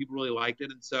calls, and people really liked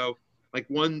it. And so, like,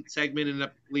 one segment ended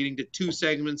up leading to two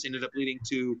segments, ended up leading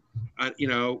to, why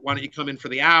don't you come in for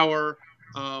the hour?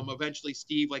 Eventually,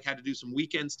 Steve had to do some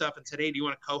weekend stuff and said, hey, do you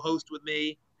want to co-host with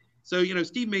me? So,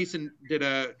 Steve Mason did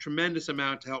a tremendous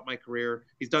amount to help my career.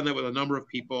 He's done that with a number of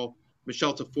people.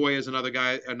 Michelle Tafoya is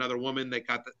another woman that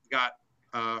got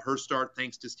her start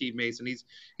thanks to Steve Mason.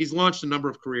 He's launched a number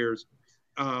of careers.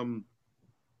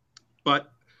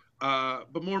 But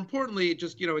more importantly,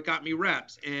 it got me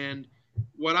reps. And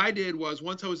what I did was,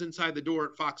 once I was inside the door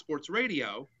at Fox Sports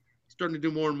Radio, starting to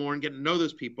do more and more and getting to know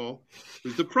those people,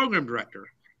 who's the program director.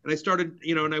 And I started,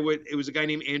 it was a guy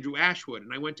named Andrew Ashwood.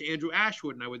 And I went to Andrew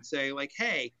Ashwood and I would say,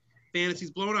 hey, fantasy's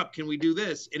blown up. Can we do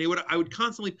this? And I would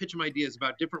constantly pitch him ideas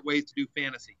about different ways to do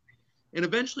fantasy. And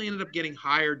eventually ended up getting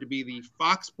hired to be the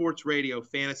Fox Sports Radio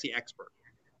fantasy expert.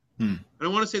 And I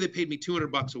want to say they paid me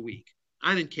 $200 a week.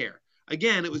 I didn't care.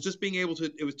 Again, it was just being able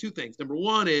to, it was two things. Number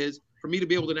one is for me to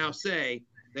be able to now say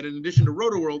that in addition to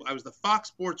Rotoworld, I was the Fox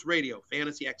Sports Radio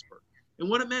fantasy expert. And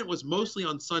what it meant was mostly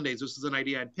on Sundays, this is an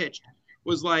idea I'd pitched,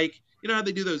 was how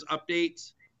they do those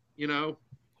updates, the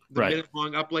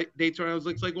minute-long updates. Where I was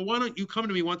like, well, why don't you come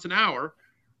to me once an hour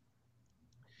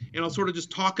and I'll sort of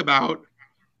just talk about,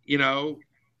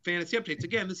 fantasy updates.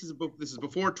 Again, this is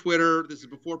before Twitter. This is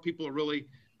before people are really,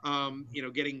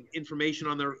 getting information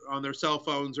on their cell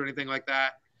phones or anything like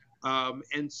that.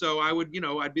 And so I would,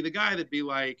 I'd be the guy that'd be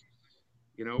like,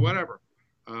 whatever,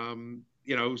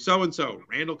 so-and-so,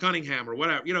 Randall Cunningham or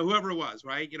whatever, whoever it was,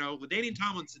 right? LaDainian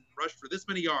Tomlinson rushed for this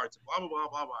many yards, blah, blah, blah,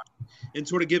 blah, blah, and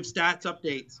sort of give stats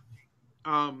updates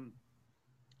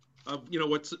of,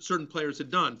 what certain players had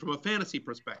done from a fantasy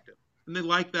perspective. And they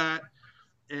liked that.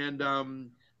 And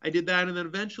I did that. And then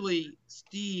eventually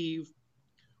Steve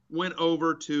went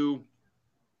over to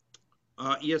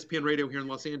ESPN Radio here in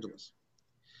Los Angeles.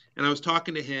 And I was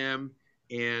talking to him,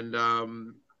 and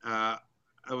I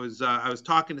was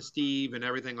talking to Steve and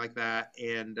everything like that.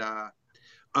 And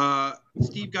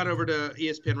Steve got over to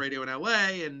ESPN Radio in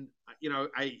LA, and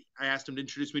I asked him to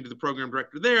introduce me to the program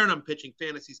director there, and I'm pitching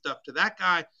fantasy stuff to that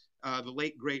guy, the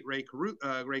late great Ray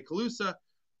Calusa,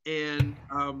 and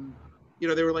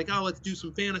they were like, oh, let's do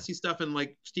some fantasy stuff. And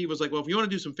Steve was like, well, if you want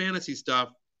to do some fantasy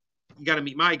stuff, you got to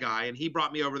meet my guy. And he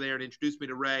brought me over there and introduced me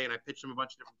to Ray, and I pitched him a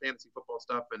bunch of different fantasy football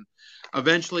stuff. And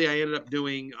eventually I ended up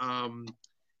doing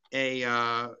obviously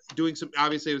I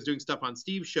was doing stuff on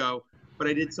Steve's show, but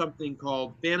I did something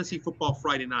called Fantasy Football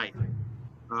Friday Night.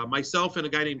 Myself and a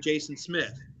guy named Jason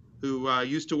Smith, who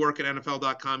used to work at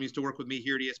NFL.com, used to work with me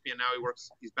here at ESPN. Now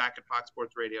he's back at Fox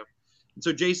Sports Radio. And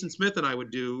so Jason Smith and I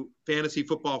would do Fantasy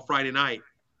Football Friday Night.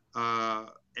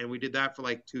 And we did that for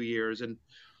 2 years. And,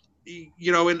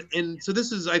 and so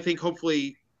this is, I think,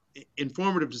 hopefully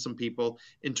informative to some people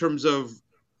in terms of,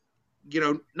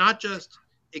 not just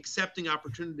accepting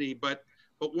opportunity, but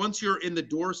once you're in the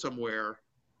door somewhere,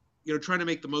 trying to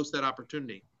make the most of that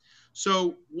opportunity.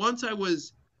 So along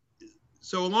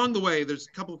the way, there's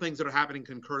a couple of things that are happening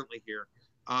concurrently here.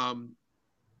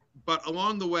 But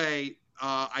along the way,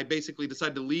 I basically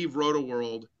decided to leave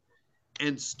Rotoworld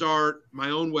and start my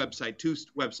own website, two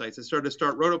websites. I started to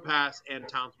start RotoPass and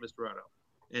Talents Mr. Roto.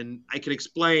 And I can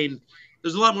explain,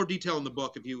 there's a lot more detail in the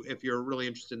book if you're really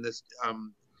interested in this,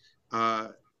 in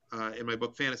my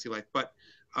book, Fantasy Life. But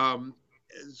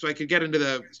so I could get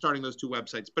into starting those two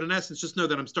websites. But in essence, just know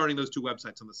that I'm starting those two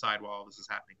websites on the side while all this is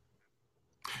happening.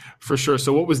 For sure.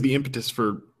 So what was the impetus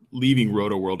for leaving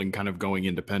Rotoworld and kind of going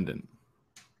independent?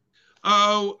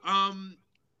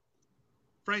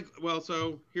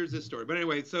 So here's this story. But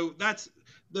anyway, so that's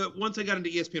once I got into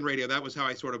ESPN Radio, that was how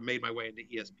I sort of made my way into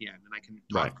ESPN. And I can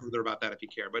talk further about that if you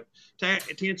care. But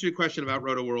to answer your question about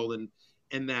Rotoworld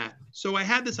and that. So I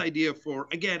had this idea for,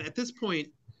 again, at this point,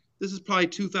 this is probably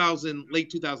late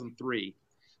 2003,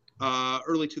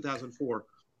 early 2004.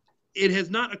 It has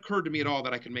not occurred to me at all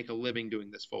that I can make a living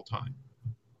doing this full time.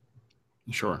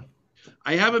 Sure.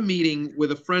 I have a meeting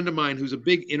with a friend of mine who's a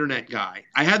big internet guy.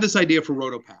 I had this idea for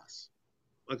RotoPass.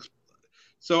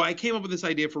 So I came up with this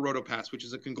idea for RotoPass, which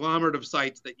is a conglomerate of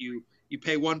sites that you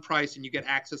pay one price and you get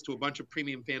access to a bunch of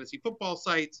premium fantasy football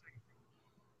sites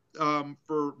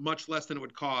for much less than it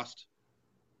would cost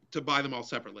to buy them all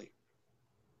separately.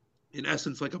 In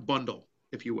essence, like a bundle,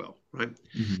 if you will, right?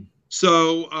 Mm-hmm.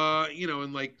 So,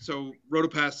 so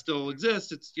RotoPass still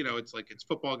exists. It's, it's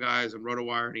Football Guys and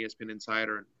RotoWire and ESPN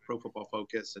Insider and Pro Football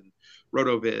Focus and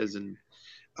RotoViz.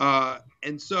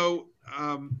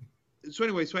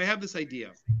 So I have this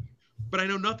idea, but I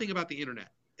know nothing about the internet.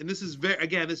 And this is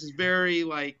very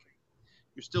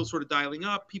you're still sort of dialing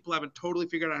up. People haven't totally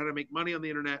figured out how to make money on the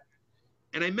internet.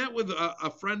 And I met with a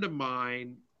friend of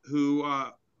mine who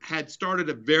had started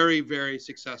a very, very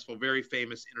successful, very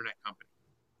famous internet company,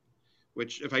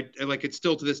 which it's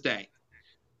still to this day.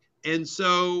 And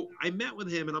so I met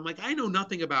with him and I'm like, I know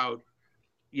nothing about,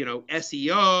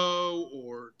 SEO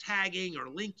or tagging or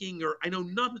linking, or I know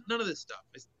none of this stuff.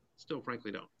 I still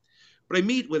frankly don't. But I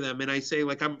meet with him and I say,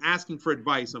 like, I'm asking for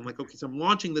advice. I'm like, okay, so I'm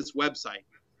launching this website,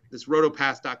 this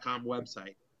rotopass.com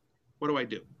website. What do I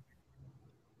do?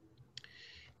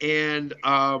 And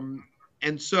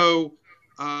so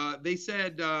they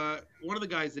said, one of the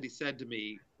guys that he said to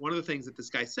me, one of the things that this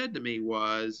guy said to me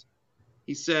was,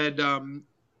 he said,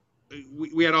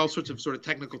 we had all sorts of sort of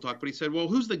technical talk, but he said, well,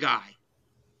 who's the guy?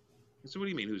 I said, what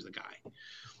do you mean, who's the guy?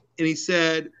 And he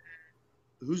said,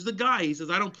 who's the guy? He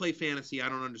says, I don't play fantasy. I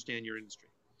don't understand your industry.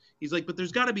 He's like, but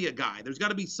there's got to be a guy. There's got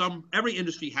to be every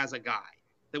industry has a guy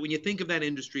that when you think of that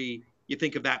industry, you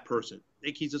think of that person.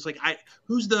 Like, he's just like,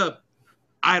 who's the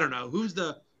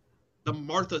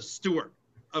Martha Stewart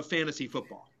of fantasy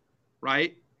football,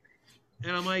 right?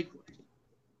 And I'm like,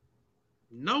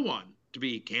 no one, to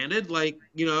be candid. Like,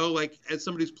 as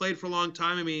somebody who's played for a long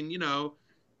time, I mean,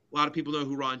 a lot of people know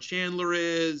who Ron Chandler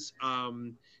is.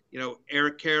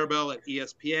 Eric Karabell at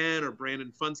ESPN or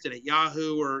Brandon Funston at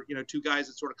Yahoo, or, two guys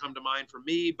that sort of come to mind for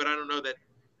me. But I don't know that,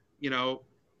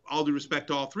 all due respect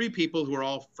to all three people who are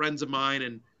all friends of mine.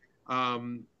 And,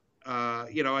 I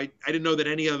didn't know that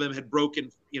any of them had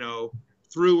broken,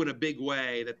 through in a big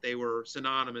way, that they were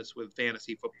synonymous with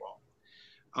fantasy football.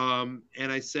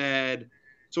 And I said,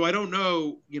 so I don't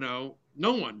know,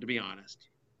 no one, to be honest.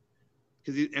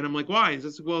 And I'm like, why? He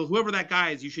says, well, whoever that guy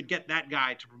is, you should get that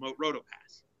guy to promote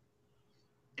RotoPass.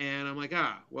 And I'm like,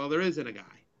 well, there isn't a guy.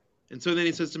 And so then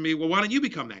he says to me, well, why don't you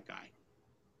become that guy?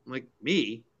 I'm like,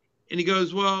 me? And he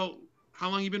goes, well, how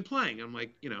long have you been playing? I'm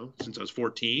like, since I was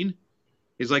 14.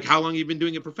 He's like, how long have you been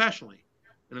doing it professionally?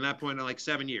 And at that point, I'm like,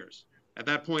 7 years. At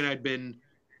that point, I'd been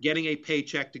getting a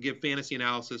paycheck to give fantasy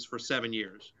analysis for 7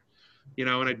 years. And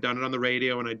I'd done it on the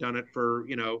radio, and I'd done it for,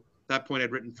 at that point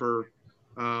I'd written for,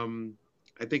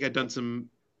 I think I'd done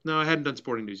I hadn't done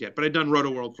Sporting News yet, but I'd done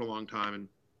Rotoworld for a long time and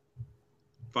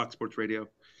Fox Sports Radio. And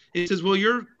he says, well,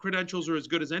 your credentials are as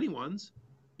good as anyone's.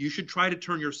 You should try to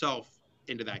turn yourself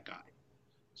into that guy.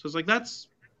 So it's like, that's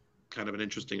kind of an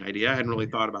interesting idea. I hadn't really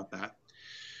thought about that.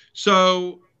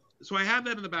 So I have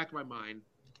that in the back of my mind,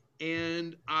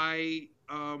 and I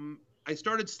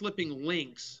started slipping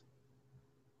links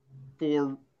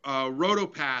for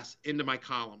RotoPass into my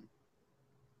column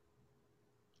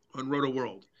on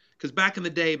Rotoworld. Because back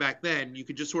then, you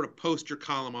could just sort of post your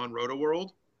column on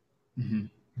Rotoworld. Mm-hmm.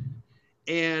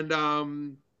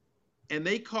 And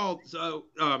they called, so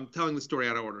telling the story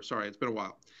out of order. Sorry, it's been a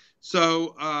while.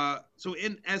 So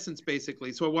in essence,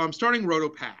 basically, while I'm starting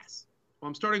RotoPass,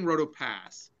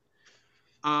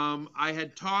 I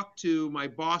had talked to my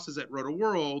bosses at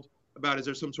Rotoworld about, is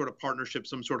there some sort of partnership,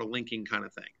 some sort of linking kind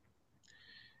of thing?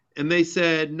 And they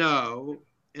said no.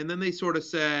 And then they sort of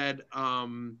said,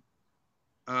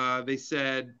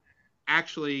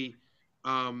 actually,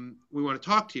 we want to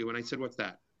talk to you. And I said, what's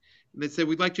that? And they said,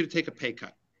 we'd like you to take a pay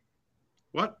cut.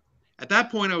 What? At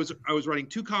that point, I was writing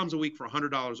 2 columns a week for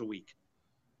 $100 a week.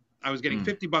 I was getting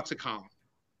 $50 a column.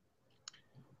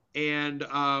 And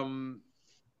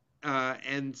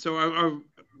so I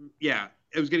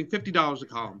was getting $50 a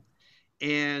column.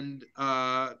 And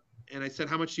I said,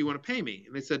 how much do you want to pay me?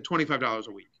 And they said, $25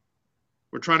 a week.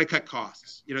 We're trying to cut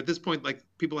costs. At this point, like,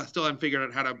 people still haven't figured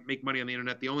out how to make money on the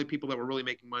internet. The only people that were really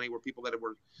making money were people that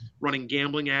were running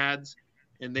gambling ads,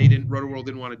 and Rotoworld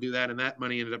didn't want to do that, and that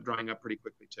money ended up drying up pretty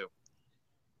quickly too.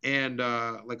 And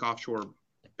like offshore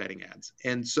betting ads.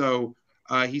 And so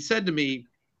he said to me,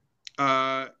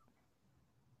 I'm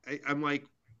like,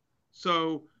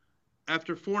 so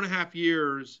after 4.5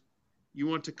 years, you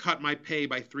want to cut my pay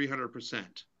by 300%.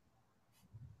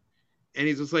 And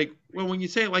he's just like, well, when you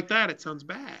say it like that, it sounds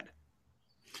bad.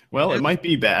 Well, it might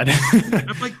be bad.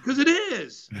 I'm like, because it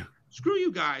is. Screw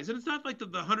you guys. And it's not like the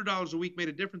 $100 a week made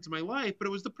a difference in my life, but it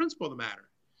was the principle of the matter.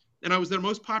 And I was their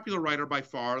most popular writer by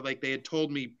far. Like, they had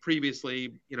told me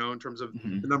previously, in terms of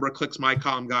the number of clicks my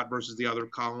column got versus the other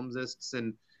columnists.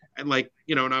 And like,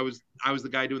 and I was the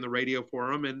guy doing the radio for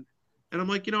them. And I'm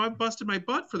like, I've busted my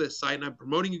butt for this site, and I'm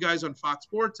promoting you guys on Fox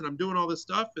Sports, and I'm doing all this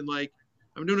stuff. And like,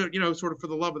 I'm doing it, sort of for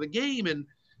the love of the game. And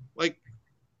like,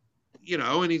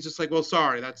 and he's just like, well,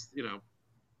 sorry, that's,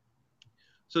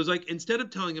 So it's like, instead of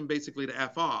telling him basically to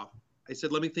F off, I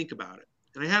said, let me think about it.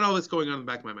 And I had all this going on in the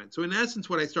back of my mind. So in essence,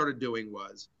 what I started doing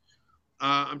was,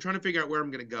 I'm trying to figure out where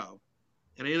I'm going to go.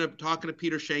 And I ended up talking to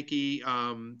Peter Shankey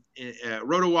at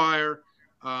RotoWire,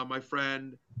 my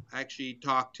friend. I actually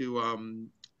talked to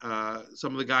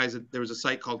some of the guys. There was a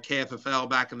site called KFFL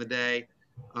back in the day,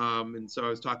 and so I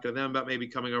was talking to them about maybe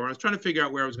coming over. I was trying to figure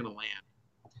out where I was going to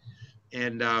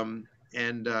land,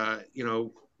 and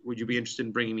would you be interested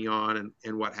in bringing me on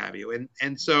and what have you?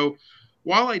 And so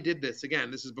while I did this,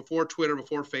 again, this is before Twitter,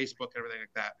 before Facebook, and everything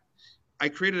like that, I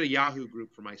created a Yahoo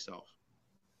group for myself.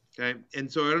 Okay. And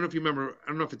so I don't know if you remember, I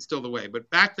don't know if it's still the way, but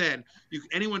back then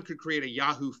anyone could create a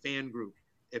Yahoo fan group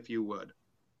if you would.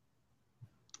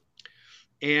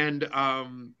 And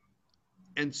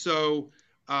so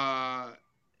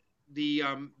the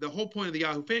whole point of the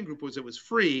Yahoo fan group was it was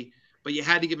free, but you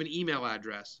had to give an email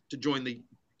address to join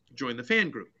the fan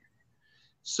group.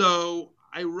 So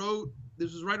I wrote,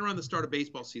 this was right around the start of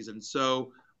baseball season.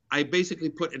 So I basically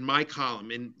put in my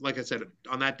column, and like I said,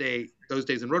 on that day, those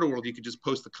days in Rotoworld, you could just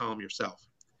post the column yourself.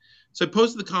 So I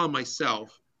posted the column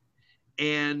myself,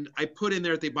 and I put in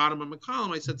there at the bottom of my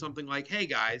column, I said something like, hey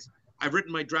guys, I've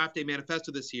written my draft day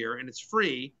manifesto this year, and it's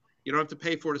free. You don't have to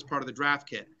pay for it as part of the draft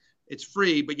kit. It's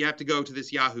free, but you have to go to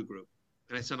this Yahoo group.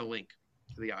 And I sent a link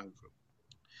to the Yahoo group.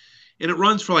 And it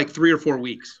runs for like 3 or 4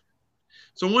 weeks.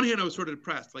 So on one hand, I was sort of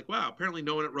depressed, like, wow, apparently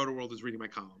no one at Rotoworld is reading my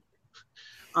column.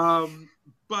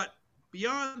 But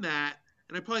beyond that,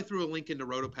 and I probably threw a link into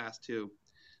RotoPass too.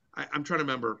 I'm trying to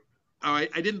remember. Oh, I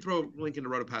didn't throw a link into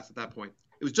RotoPass at that point.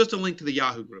 It was just a link to the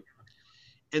Yahoo group.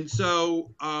 And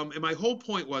so, and my whole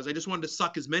point was I just wanted to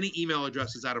suck as many email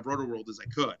addresses out of Rotoworld as I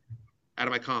could, out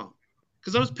of my column.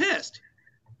 Because I was pissed.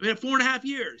 I mean, at 4.5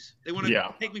 years, they want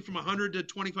to take me from 100 to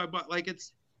 25 bucks. Like,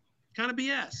 it's kind of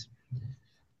BS.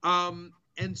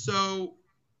 And so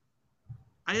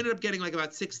I ended up getting like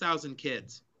about 6,000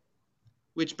 kids,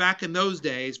 which back in those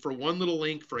days, for one little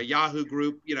link for a Yahoo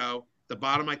group, the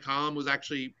bottom of my column was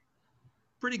actually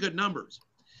pretty good numbers.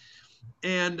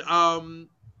 And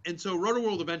so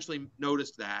Rotoworld eventually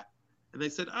noticed that, and they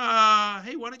said,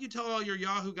 hey, why don't you tell all your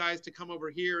Yahoo guys to come over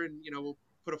here and, we'll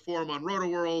put a forum on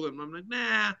Rotoworld. And I'm like,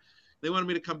 nah. They wanted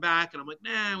me to come back, and I'm like,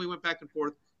 nah. We went back and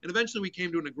forth, and eventually we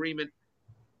came to an agreement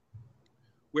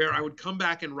where I would come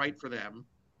back and write for them.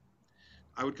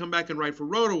 I would come back and write for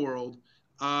Rotoworld,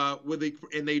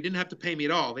 and they didn't have to pay me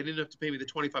at all. They didn't have to pay me the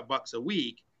 25 bucks a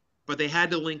week, but they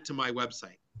had to link to my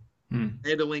website.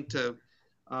 They had to link to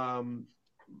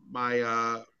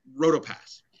my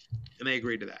RotoPass, and they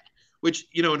agreed to that. Which,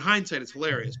 in hindsight, is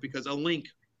hilarious because a link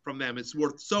from them is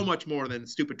worth so much more than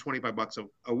stupid 25 bucks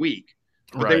a week.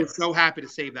 But They were so happy to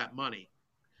save that money.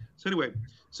 So anyway,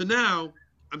 so now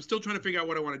I'm still trying to figure out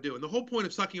what I want to do. And the whole point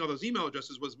of sucking all those email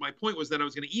addresses was my point was then I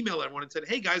was going to email everyone and said,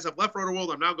 hey guys, I've left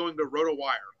Rotoworld. I'm now going to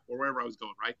RotoWire or wherever I was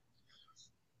going, right?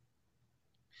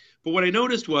 But what I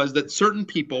noticed was that certain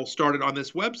people started on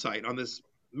this website, on this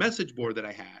message board that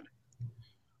I had,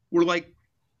 were like,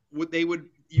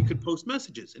 you could post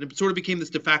messages. And it sort of became this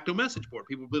de facto message board.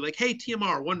 People would be like, hey,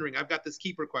 TMR, wondering, I've got this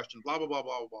keeper question, blah, blah, blah,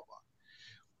 blah, blah, blah.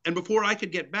 And before I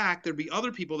could get back, there'd be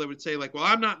other people that would say like, well,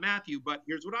 I'm not Matthew, but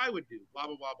here's what I would do, blah,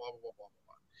 blah, blah, blah, blah, blah, blah,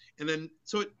 blah. And then,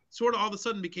 so it sort of all of a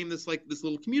sudden became this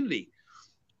little community.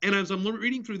 And as I'm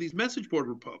reading through these message board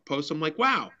posts, I'm like,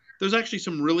 wow, there's actually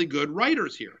some really good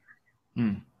writers here.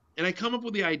 And I come up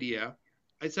with the idea.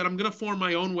 I said, I'm going to form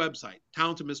my own website,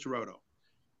 Talented Mr. Roto.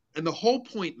 And the whole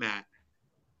point, Matt,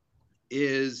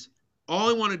 is all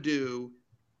I want to do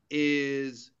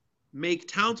is make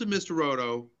Talented Mr.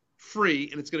 Roto free,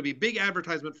 and it's going to be a big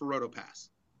advertisement for RotoPass.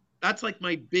 That's like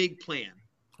my big plan.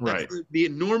 Right. The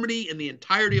enormity and the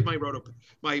entirety of my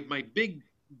my big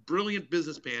brilliant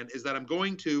business plan is that I'm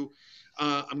going to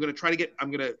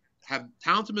have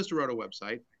Talented Mr. Roto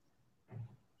website.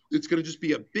 It's going to just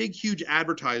be a big, huge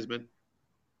advertisement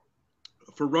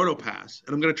for RotoPass,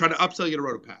 and I'm going to try to upsell you to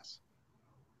RotoPass.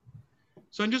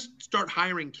 So I just start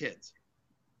hiring kids,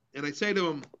 and I say to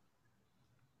them,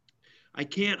 I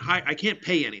can't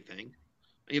pay anything.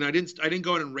 I didn't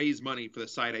go in and raise money for the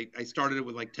site. I started it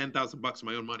with like $10,000 of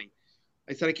my own money.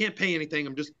 I said, I can't pay anything.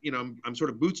 I'm just, I'm sort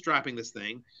of bootstrapping this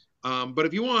thing. But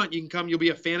if you want, you can come, you'll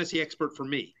be a fantasy expert for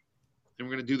me. And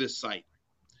we're going to do this site.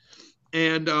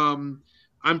 And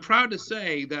I'm proud to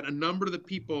say that a number of the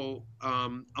people,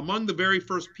 among the very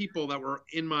first people that were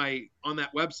on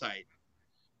that website,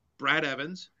 Brad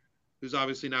Evans, who's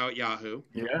obviously now at Yahoo.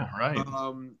 Yeah, right.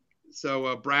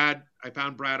 So Brad, I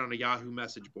found Brad on a Yahoo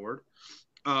message board.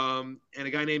 And a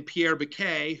guy named Pierre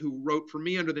Biquet, who wrote for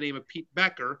me under the name of Pete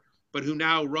Becker, but who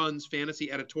now runs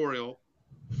fantasy editorial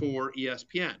for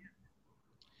ESPN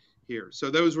here. So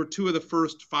those were two of the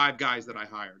first 5 guys that I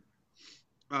hired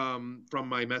from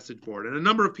my message board. And a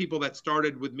number of people that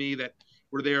started with me that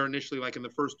were there initially, like in the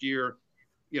first year,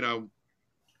 I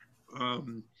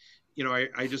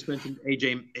just mentioned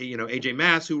AJ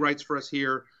Mass, who writes for us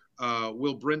here,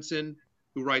 Will Brinson,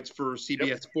 who writes for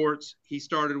CBS Sports. He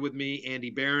started with me. Andy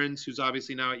Behrens, who's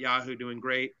obviously now at Yahoo doing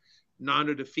great.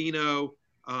 Nando DeFino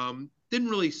didn't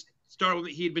really start with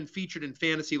me. He had been featured in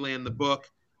Fantasyland, the book,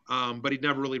 but he'd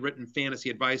never really written fantasy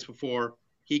advice before.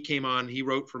 He came on. He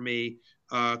wrote for me.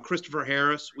 Christopher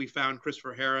Harris. We found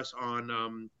Christopher Harris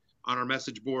on our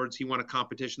message boards. He won a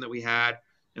competition that we had.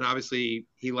 And obviously,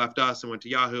 he left us and went to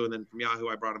Yahoo. And then from Yahoo,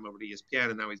 I brought him over to ESPN,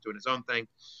 and now he's doing his own thing.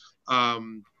 A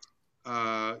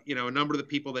number of the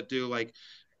people that do, like,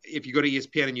 if you go to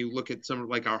ESPN and you look at some of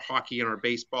like our hockey and our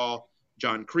baseball,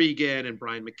 John Cregan and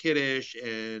Brian McKiddish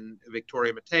and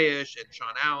Victoria Mateus and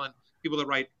Sean Allen, people that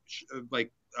write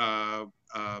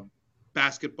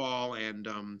basketball and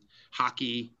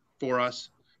hockey for us,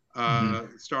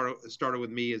 started with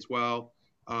me as well.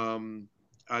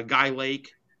 Guy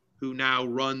Lake, who now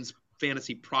runs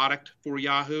fantasy product for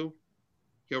Yahoo.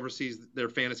 He oversees their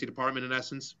fantasy department, in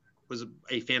essence, was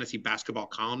a fantasy basketball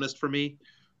columnist for me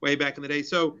way back in the day.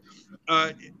 So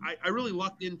I really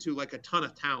lucked into like a ton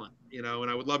of talent, and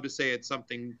I would love to say it's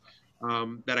something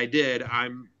that I did.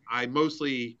 I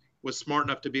mostly was smart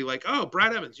enough to be like, oh,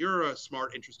 Brad Evans, you're a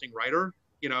smart, interesting writer,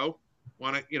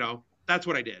 that's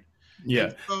what I did.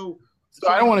 Yeah. So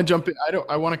I don't want to jump in.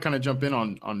 I want to kind of jump in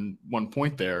on one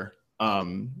point there.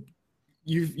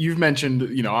 You've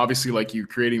mentioned, obviously, like, you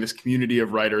creating this community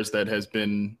of writers that have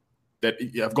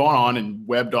gone on and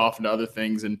webbed off into other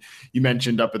things. And you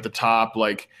mentioned up at the top,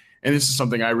 like, and this is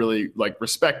something I really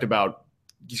respect about,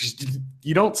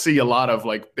 you don't see a lot of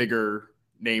like bigger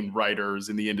named writers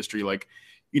in the industry, like,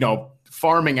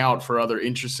 farming out for other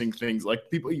interesting things. Like,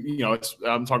 people,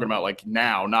 I'm talking about like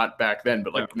now, not back then,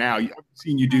 but like now, I've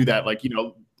seen you do that. Like,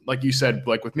 like you said,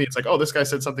 like with me, it's like, oh, this guy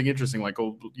said something interesting, like,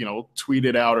 tweet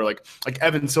it out, or like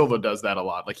Evan Silva does that a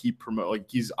lot. Like,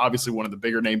 he's obviously one of the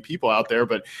bigger name people out there,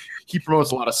 but he promotes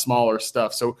a lot of smaller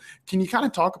stuff. So can you kind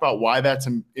of talk about why that's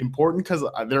important? Because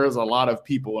there is a lot of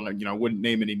people, and I wouldn't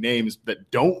name any names,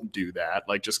 that don't do that,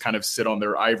 like just kind of sit on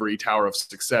their ivory tower of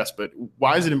success. But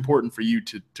why is it important for you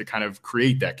to kind of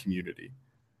create that community?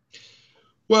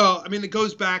 Well, I mean, it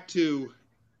goes back to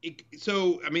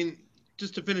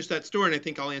just to finish that story, and I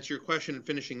think I'll answer your question in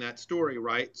finishing that story,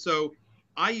 right? So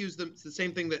I use them. It's the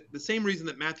same reason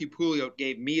that Matthew Pouliot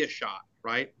gave me a shot,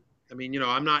 right? I mean,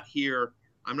 I'm not here.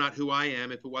 I'm not who I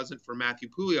am if it wasn't for Matthew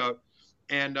Pouliot.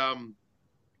 And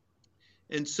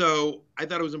so I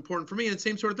thought it was important for me. And the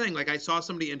same sort of thing. Like, I saw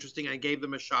somebody interesting, I gave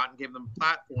them a shot and gave them a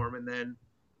platform. And then,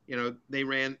 they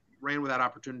ran with that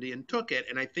opportunity and took it.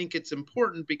 And I think it's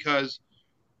important because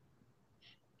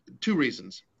two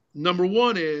reasons. Number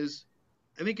one is,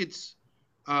 I think it's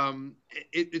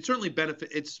it certainly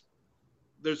benefits.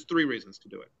 There's three reasons to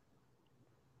do it,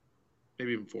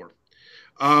 maybe even four.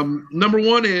 Number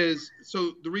one is,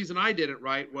 so the reason I did it,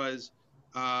 right, was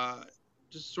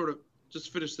just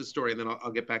finish this story, and then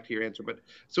I'll get back to your answer. But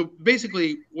so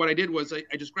basically what I did was I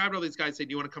just grabbed all these guys and said,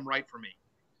 do you want to come write for me?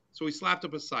 So we slapped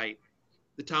up a site,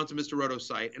 the Towns of Mr. Roto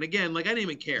site. And again, like, I didn't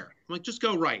even care. I'm like, just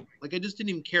go write. Like, I just didn't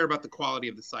even care about the quality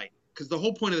of the site, because the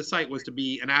whole point of the site was to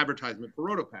be an advertisement for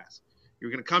RotoPass. You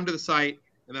were going to come to the site,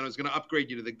 and then I was going to upgrade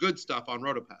you to the good stuff on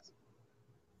RotoPass.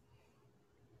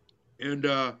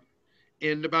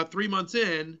 And about 3 months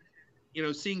in,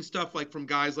 seeing stuff like from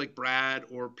guys like Brad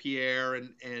or Pierre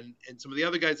and some of the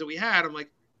other guys that we had, I'm like,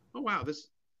 oh, wow, the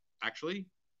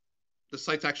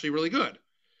site's actually really good.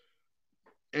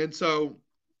 And so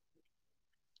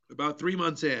about 3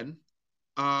 months in,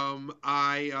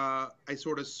 I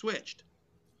sort of switched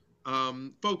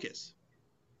focus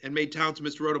and made Towns of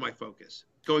Mr. Roto my focus.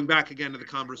 Going back again to the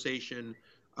conversation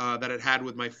that I had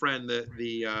with my friend,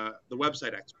 the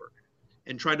website expert,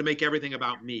 and tried to make everything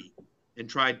about me, and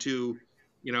tried to,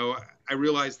 I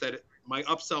realized that my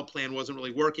upsell plan wasn't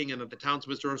really working, and that the Towns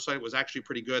of Mr. Roto site was actually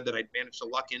pretty good, that I'd managed to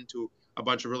luck into a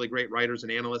bunch of really great writers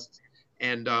and analysts.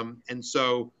 And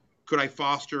so could I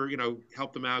foster,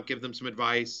 help them out, give them some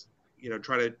advice,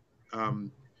 try to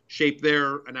shape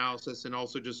their analysis, and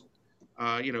also just,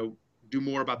 do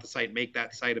more about the site, make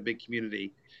that site a big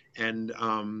community. And,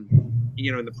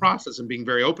 in the process, and being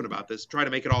very open about this, try to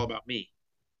make it all about me,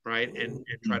 right? And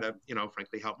try to,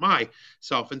 frankly, help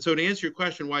myself. And so to answer your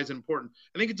question, why is it important?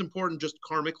 I think it's important just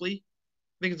karmically.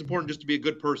 I think it's important just to be a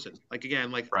good person. Like,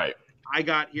 again, like, right. I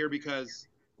got here because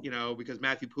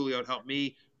Matthew Pouliot helped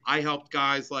me. I helped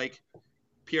guys like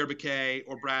Pierre Baquet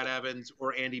or Brad Evans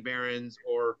or Andy Behrens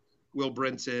or Will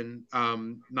Brinson,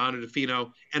 Nando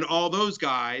DeFino, and all those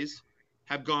guys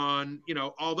have gone,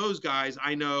 all those guys,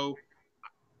 I know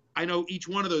each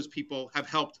one of those people have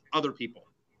helped other people.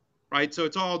 right? So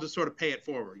it's all just sort of pay it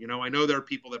forward. I know there are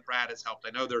people that Brad has helped.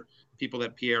 I know there are people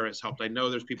that Pierre has helped. I know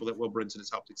there's people that Will Brinson has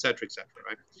helped, et cetera,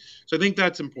 right? So I think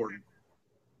that's important.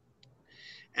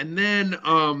 And then,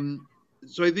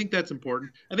 so I think that's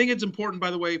important. I think it's important,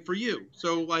 by the way, for you.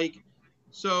 So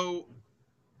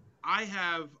I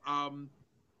have,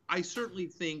 I certainly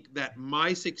think that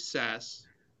my success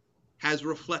has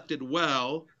reflected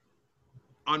well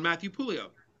on Matthew Pouliot.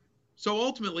 So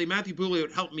ultimately, Matthew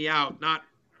Pouliot helped me out, not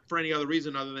for any other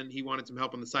reason other than he wanted some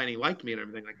help on the signing, liked me and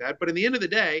everything like that. But in the end of the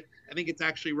day, I think it's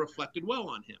actually reflected well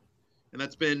on him. And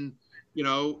that's been,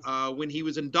 when he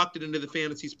was inducted into the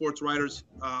Fantasy Sports Writers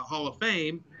Hall of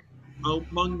Fame,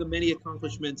 among the many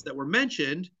accomplishments that were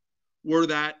mentioned were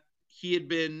that he had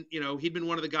been, he'd been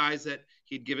one of the guys that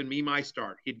he'd given me my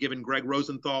start. He'd given Greg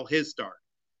Rosenthal his start.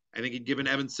 I think he'd given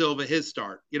Evan Silva his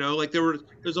start.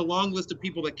 There's a long list of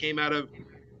people that came out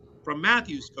from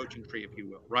Matthew's coaching tree, if you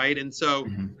will, right? And so,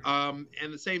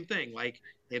 and the same thing, like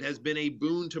it has been a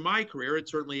boon to my career.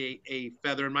 It's certainly a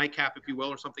feather in my cap, if you will,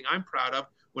 or something I'm proud of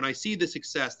when I see the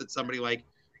success that somebody like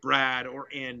Brad or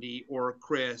Andy or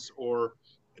Chris or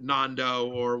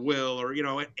Nando or Will or,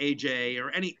 AJ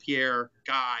or Pierre,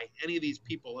 Guy, any of these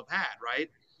people have had, right?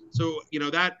 So,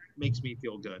 that makes me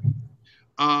feel good.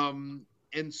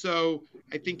 And so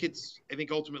I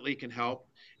think ultimately it can help.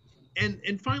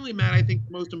 And finally, Matt, I think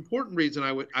the most important reason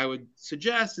I would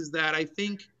suggest is that I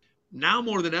think now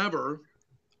more than ever,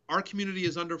 our community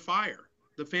is under fire.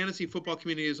 The fantasy football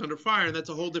community is under fire, and that's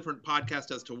a whole different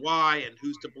podcast as to why and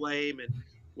who's to blame and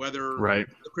whether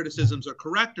the criticisms are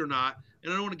correct or not.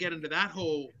 And I don't want to get into that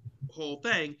whole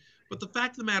thing. But the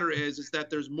fact of the matter is that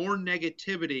there's more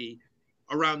negativity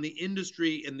around the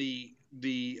industry and the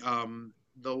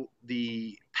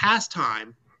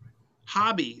pastime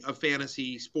hobby of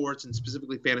fantasy sports and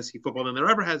specifically fantasy football than there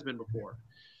ever has been before.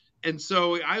 And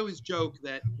so I always joke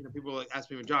that, people ask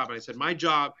me my job, and I said, my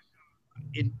job,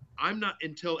 I'm not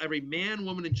until every man,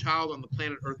 woman, and child on the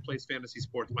planet Earth plays fantasy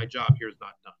sports. My job here is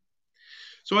not done.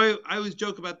 So I always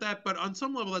joke about that, but on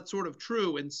some level that's sort of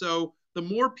true. And so the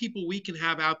more people we can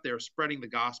have out there spreading the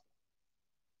gospel,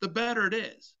 the better it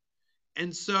is.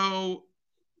 And so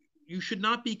you should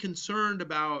not be concerned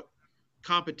about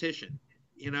competition,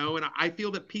 and I feel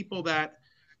that people that,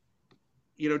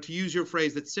 to use your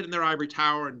phrase, that sit in their ivory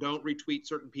tower and don't retweet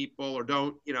certain people or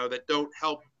don't, that don't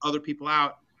help other people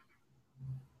out.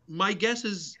 My guess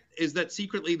is that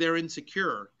secretly they're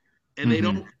insecure and they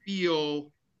don't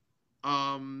feel,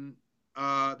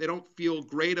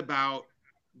 great about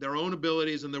their own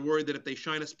abilities, and they're worried that if they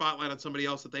shine a spotlight on somebody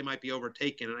else that they might be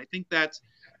overtaken. And I think that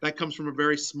comes from a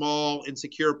very small,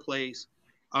 insecure place.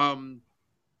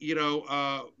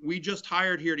 We just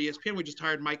hired here at ESPN, we just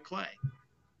hired Mike Clay.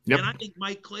 Yep. And I think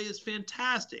Mike Clay is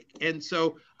fantastic. And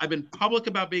so I've been public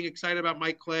about being excited about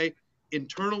Mike Clay.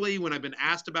 Internally, when I've been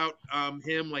asked about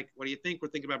him, like, what do you think? We're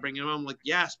thinking about bringing him on. I'm like,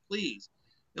 yes, please.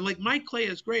 And like, Mike Clay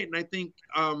is great. And I think,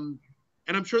 and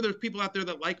I'm sure there's people out there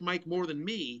that like Mike more than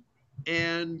me.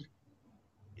 And,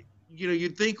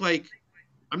 you'd think like,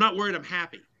 I'm not worried, I'm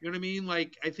happy. You know what I mean?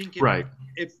 Like, I think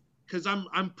because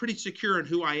I'm pretty secure in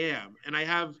who I am, and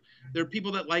there are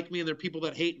people that like me and there are people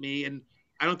that hate me, and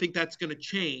I don't think that's going to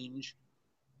change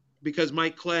because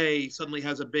Mike Clay suddenly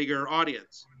has a bigger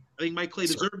audience. I think Mike Clay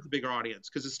deserves a bigger audience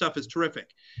because his stuff is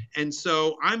terrific, and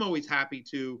so I'm always happy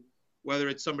to, whether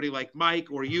it's somebody like Mike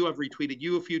or you, I've retweeted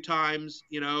you a few times,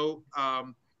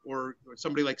 or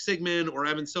somebody like Sigmund or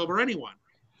Evan Silva or anyone,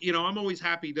 I'm always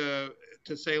happy to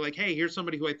say like, hey, here's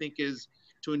somebody who I think is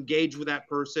to engage with that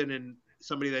person and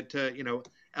somebody that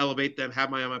elevate them,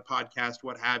 have on my podcast,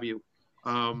 what have you.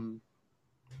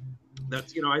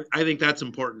 That's I think that's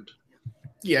important.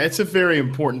 Yeah, it's a very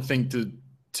important thing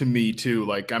to me too.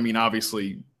 Like, I mean,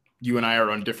 obviously you and I are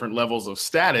on different levels of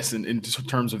status in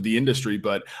terms of the industry,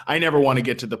 but I never want to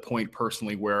get to the point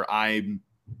personally where I'm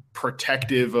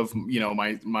protective of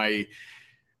my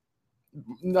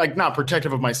like, not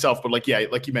protective of myself, but like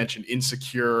you mentioned,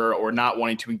 insecure or not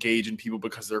wanting to engage in people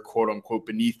because they're quote unquote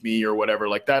beneath me or whatever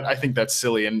like that. I think that's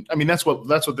silly. And I mean, that's what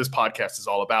this podcast is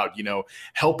all about,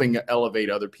 helping elevate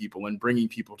other people and bringing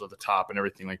people to the top and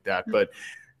everything like that. But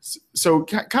so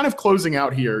kind of closing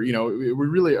out here, we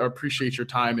really appreciate your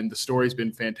time and the story's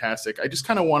been fantastic. I just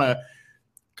kind of want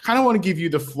to give you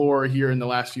the floor here in the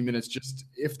last few minutes. Just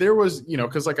if there was,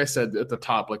 because like I said at the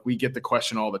top, like we get the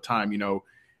question all the time,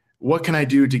 what can I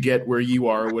do to get where you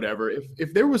are or whatever?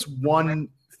 If there was one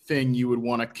thing you would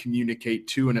want to communicate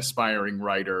to an aspiring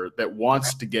writer that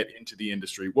wants to get into the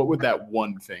industry, what would that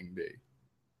one thing be?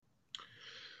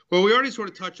 Well, we already sort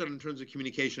of touched on it in terms of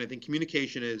communication. I think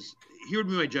communication here would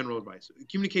be my general advice.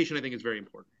 Communication, I think, is very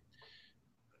important.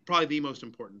 probably the most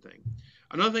important thing.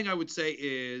 Another thing I would say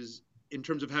is in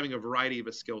terms of having a variety of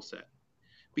a skill set,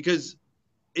 because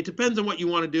it depends on what you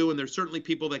want to do. And there's certainly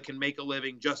people that can make a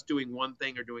living just doing one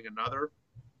thing or doing another.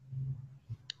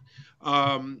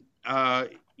 But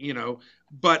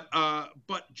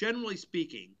generally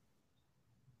speaking,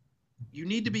 you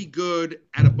need to be good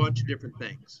at a bunch of different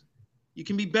things. You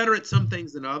can be better at some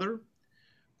things than other,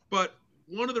 but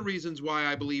one of the reasons why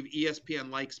I believe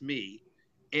ESPN likes me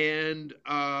and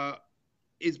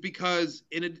is because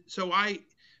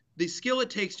the skill it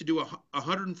takes to do a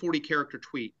 140 character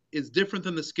tweet is different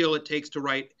than the skill it takes to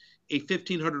write a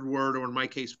 1,500 word, or in my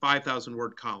case, 5,000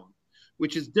 word column,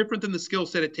 which is different than the skill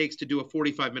set it takes to do a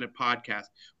 45-minute podcast,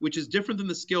 which is different than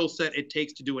the skill set it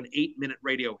takes to do an 8-minute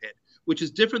radio hit, which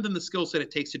is different than the skill set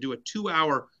it takes to do a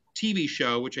 2-hour TV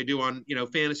show, which I do on,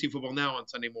 Fantasy Football Now on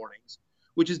Sunday mornings,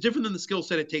 which is different than the skill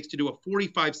set it takes to do a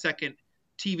 45-second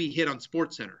TV hit on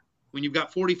SportsCenter, when you've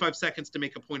got 45 seconds to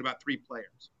make a point about 3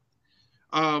 players.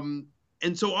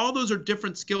 And so all those are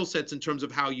different skill sets in terms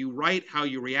of how you write, how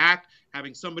you react,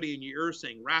 having somebody in your ear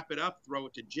saying, wrap it up, throw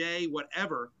it to Jay,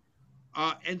 whatever.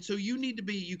 And so you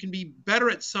can be better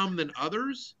at some than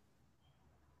others.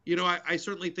 I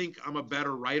certainly think I'm a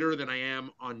better writer than I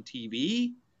am on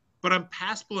TV, but I'm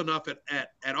passable enough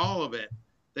at all of it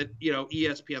that,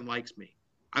 ESPN likes me.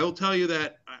 I will tell you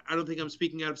that I don't think I'm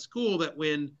speaking out of school, that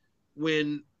when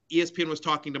ESPN was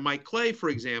talking to Mike Clay, for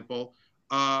example,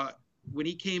 when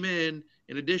he came in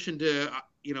addition to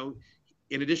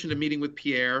meeting with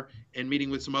Pierre and meeting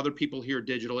with some other people here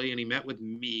digitally, and he met with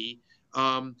me,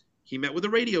 he met with the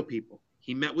radio people.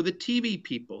 He met with the TV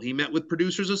people. He met with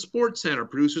producers of SportsCenter,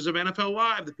 producers of NFL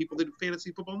Live, the people that do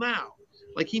Fantasy Football Now.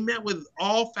 Like, he met with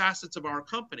all facets of our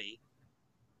company.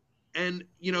 And,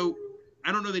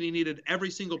 I don't know that he needed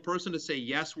every single person to say,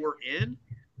 yes, we're in,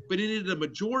 but he needed a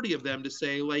majority of them to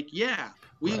say, like, yeah,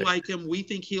 we like him. We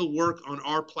think he'll work on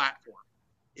our platform.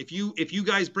 If you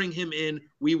guys bring him in,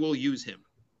 we will use him,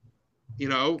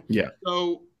 Yeah.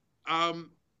 So,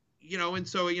 and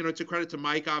so, it's a credit to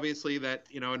Mike, obviously, that,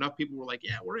 enough people were like,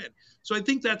 yeah, we're in. So I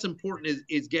think that's important,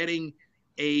 is getting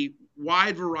a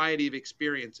wide variety of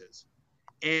experiences.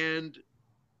 And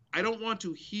I don't want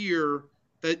to hear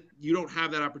that you don't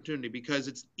have that opportunity, because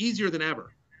it's easier than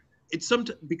ever.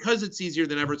 Because it's easier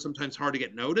than ever, it's sometimes hard to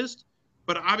get noticed,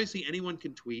 but obviously anyone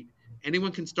can tweet,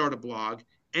 anyone can start a blog,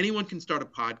 anyone can start a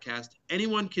podcast,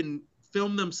 anyone can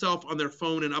film themselves on their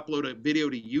phone and upload a video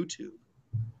to YouTube.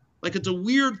 Like, it's a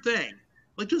weird thing.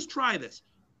 Like, just try this.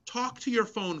 Talk to your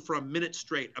phone for a minute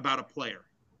straight about a player.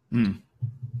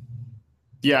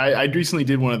 Yeah, I recently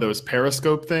did one of those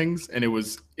Periscope things, and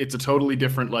it's a totally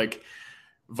different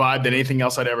vibe than anything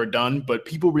else I'd ever done, but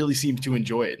people really seem to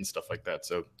enjoy it and stuff like that.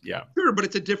 So yeah. Sure, but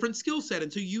it's a different skill set.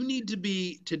 And so you need to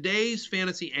be today's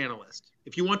fantasy analyst.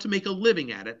 If you want to make a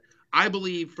living at it, I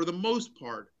believe for the most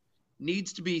part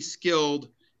needs to be skilled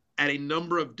at a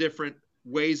number of different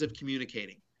ways of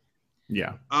communicating.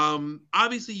 Yeah.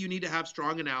 Obviously you need to have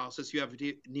strong analysis. You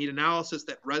need analysis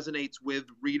that resonates with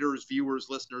readers, viewers,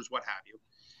 listeners, what have you.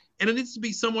 And it needs to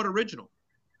be somewhat original.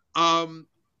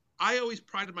 I always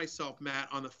prided myself, Matt,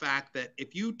 on the fact that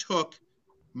if you took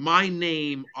my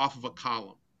name off of a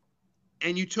column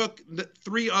and you took the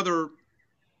 3 other,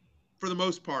 for the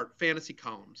most part, fantasy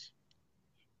columns,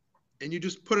 and you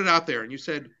just put it out there and you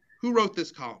said, who wrote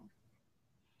this column?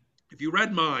 If you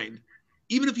read mine,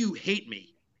 even if you hate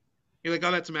me, you're like,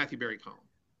 oh, that's a Matthew Berry column.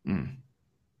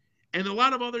 And a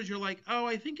lot of others, you're like, oh,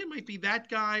 I think it might be that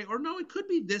guy, or no, it could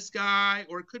be this guy,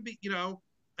 or it could be,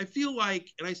 I feel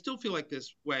like, and I still feel like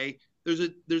this way, there's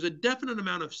a definite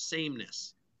amount of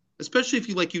sameness, especially if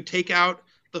you take out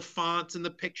the fonts and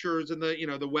the pictures and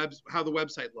the webs, how the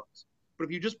website looks. But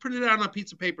if you just print it out on a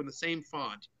piece of paper in the same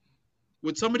font,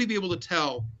 would somebody be able to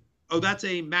tell, oh, that's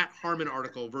a Matt Harmon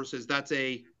article versus that's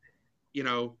a,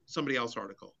 somebody else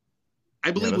article?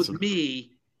 I believe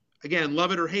me, again,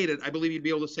 love it or hate it, I believe you'd be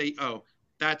able to say, oh,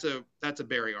 that's a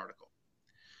Barry article.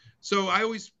 So I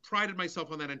always prided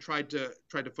myself on that and tried to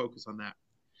focus on that.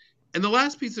 And the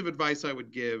last piece of advice I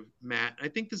would give, Matt, I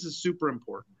think this is super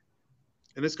important,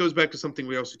 and this goes back to something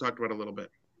we also talked about a little bit,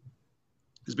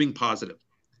 is being positive.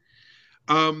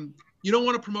 You don't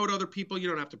want to promote other people. You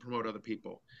don't have to promote other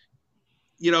people.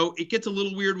 It gets a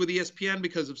little weird with ESPN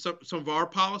because of some of our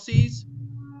policies,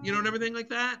 and everything like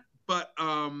that. But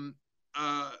in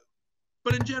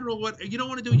general, what you don't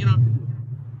want to do,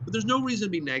 but there's no reason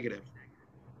to be negative.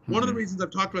 One of the reasons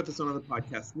I've talked about this on other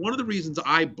podcasts, one of the reasons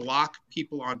I block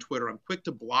people on Twitter, I'm quick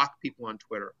to block people on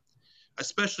Twitter,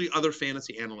 especially other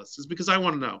fantasy analysts, is because I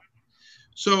want to know.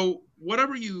 So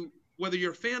whether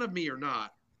you're a fan of me or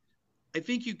not, I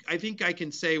think I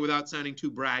can say without sounding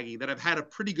too braggy that I've had a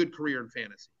pretty good career in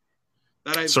fantasy.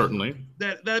 Certainly.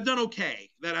 That I've done okay.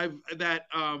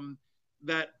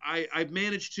 I've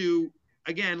managed to,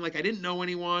 again, like I didn't know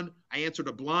anyone. I answered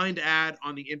a blind ad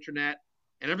on the internet,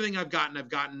 and everything I've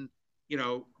gotten,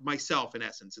 myself in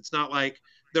essence. It's not like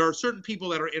there are certain people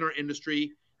that are in our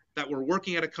industry that were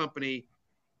working at a company.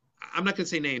 I'm not going to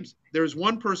say names. There's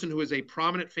one person who is a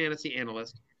prominent fantasy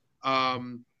analyst,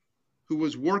 who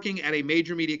was working at a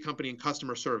major media company in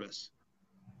customer service.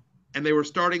 And they were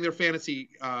starting their fantasy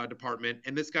department.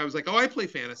 And this guy was like, oh, I play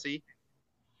fantasy.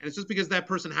 And it's just because that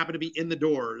person happened to be in the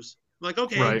doors. I'm like,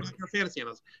 okay, right. You're a fantasy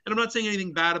analyst. And I'm not saying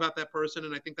anything bad about that person.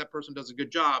 And I think that person does a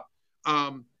good job.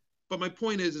 But my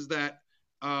point is that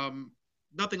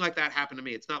nothing like that happened to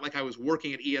me. It's not like I was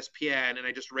working at ESPN and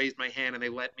I just raised my hand and they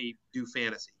let me do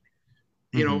fantasy.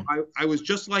 I was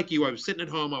just like you. I was sitting at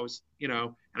home. And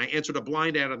I answered a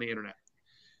blind ad on the internet.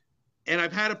 And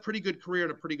I've had a pretty good career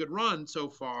and a pretty good run so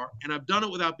far. And I've done it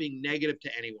without being negative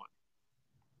to anyone.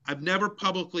 I've never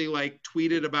publicly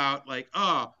tweeted about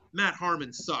oh, Matt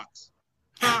Harmon sucks.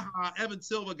 Evan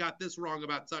Silva got this wrong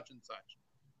about such and such.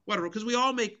 Whatever. Because we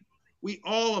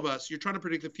all of us, you're trying to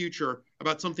predict the future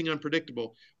about something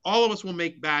unpredictable. All of us will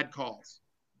make bad calls,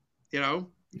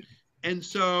 And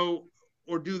so,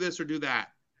 or do this or do that.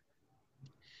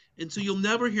 And so you'll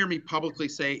never hear me publicly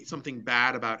say something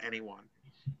bad about anyone.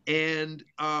 And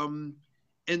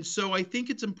so I think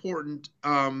it's important.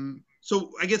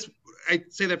 So I guess I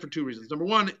say that for two reasons. Number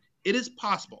one, it is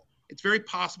possible. It's very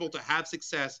possible to have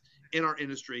success in our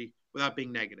industry without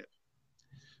being negative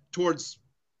towards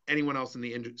anyone else in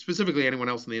the industry, specifically anyone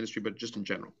else in the industry, but just in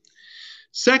general.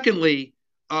 Secondly,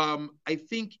 I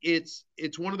think it's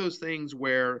one of those things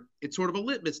where it's sort of a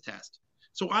litmus test.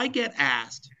 So I get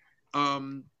asked,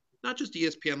 not just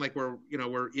ESPN, where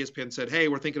ESPN said, hey,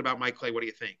 we're thinking about Mike Clay. What do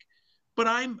you think? But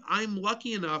I'm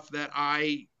lucky enough that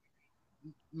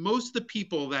most of the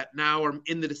people that now are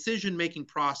in the decision-making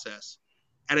process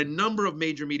at a number of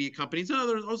major media companies, and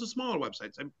there's also smaller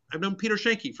websites. I've known Peter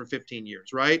Schenke for 15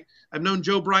 years, right? I've known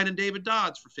Joe Bryan and David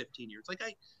Dodds for 15 years.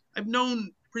 I've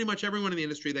known pretty much everyone in the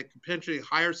industry that could potentially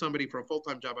hire somebody for a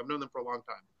full-time job. I've known them for a long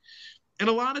time. And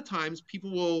a lot of times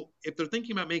people will, if they're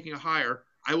thinking about making a hire,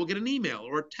 I will get an email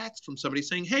or a text from somebody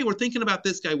saying, hey, we're thinking about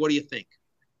this guy. What do you think?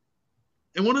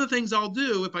 And one of the things I'll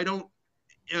do if I don't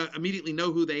immediately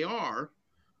know who they are,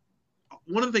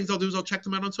 one of the things I'll do is I'll check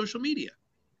them out on social media.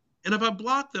 And if I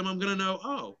block them, I'm going to know,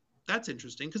 oh, that's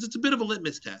interesting, because it's a bit of a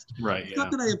litmus test. Right. It's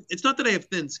not that I have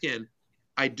thin skin.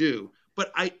 I do.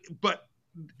 But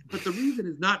the reason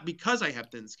is not because I have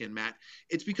thin skin, Matt.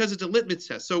 It's because it's a litmus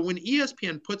test. So when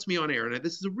ESPN puts me on air, and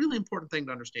this is a really important thing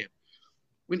to understand,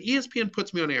 when ESPN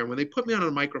puts me on air, when they put me on a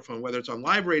microphone, whether it's on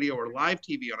live radio or live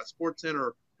TV, on a Sports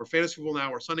Center or Fantasy Football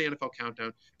Now or Sunday NFL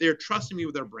Countdown, they are trusting me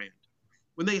with their brand.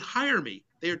 When they hire me,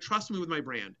 they are trusting me with my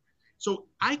brand. So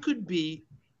I could be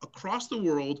across the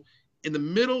world in the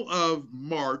middle of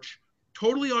March,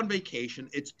 totally on vacation.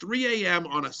 It's 3 a.m.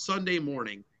 on a Sunday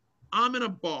morning. I'm in a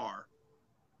bar,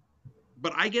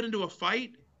 but I get into a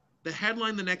fight. The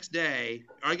headline the next day,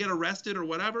 or I get arrested or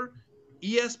whatever,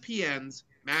 ESPN's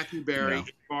Matthew Berry,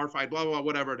 bar fight, blah, blah, blah,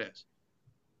 whatever it is.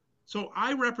 So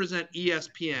I represent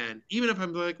ESPN, even if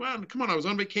I'm like, well, come on, I was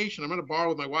on vacation. I'm at a bar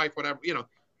with my wife, whatever,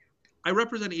 I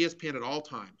represent ESPN at all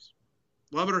times.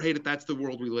 Love it or hate it, that's the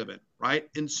world we live in, right?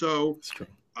 And so,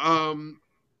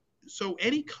 so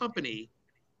any company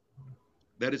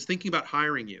that is thinking about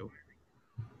hiring you,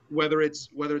 whether it's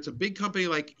a big company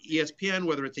like ESPN,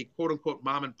 whether it's a quote unquote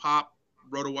mom and pop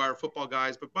RotoWire football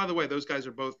guys, but by the way, those guys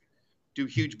are both do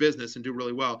huge business and do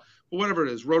really well. But whatever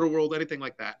it is, Rotoworld, anything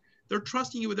like that, they're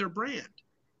trusting you with their brand,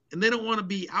 and they don't want to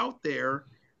be out there,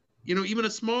 even a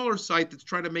smaller site that's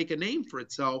trying to make a name for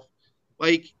itself.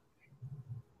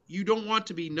 You don't want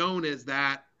to be known as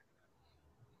that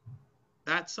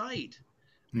site.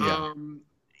 Yeah. And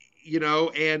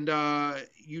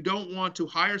you don't want to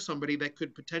hire somebody that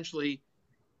could potentially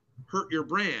hurt your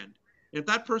brand. And if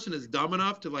that person is dumb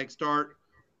enough to start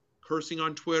cursing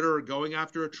on Twitter or going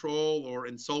after a troll or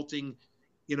insulting,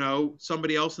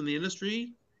 somebody else in the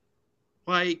industry,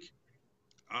 I'll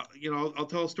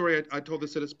tell a story. I told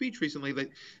this at a speech recently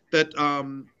that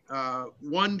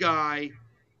one guy,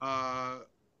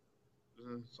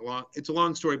 it's a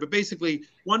long story, but basically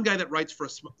one guy that writes for a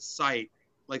site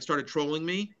started trolling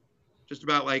me just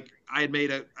about I had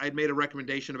made a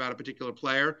recommendation about a particular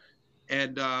player,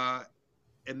 and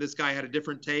this guy had a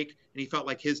different take, and he felt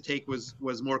like his take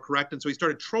was more correct, and so he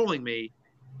started trolling me,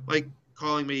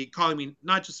 calling me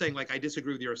not just saying I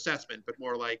disagree with your assessment, but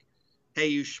more hey,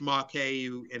 you schmuck, hey,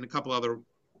 you, and a couple other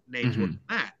names worse than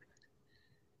that.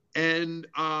 And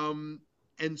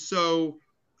so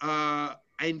I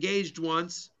engaged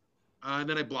once, and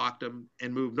then I blocked him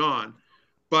and moved on.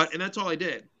 And that's all I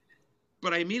did.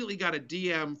 But I immediately got a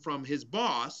DM from his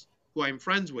boss, who I'm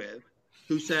friends with,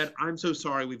 who said, "I'm so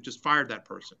sorry, we've just fired that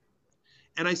person."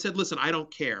 And I said, "Listen, I don't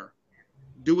care.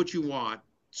 Do what you want.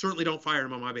 Certainly don't fire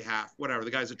him on my behalf. Whatever.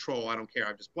 The guy's a troll. I don't care.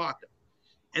 I've just blocked him."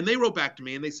 And they wrote back to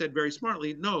me and they said very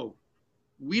smartly, "No,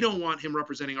 we don't want him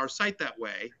representing our site that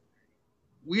way.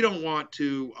 We don't want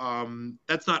to,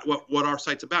 that's not what our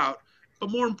site's about. But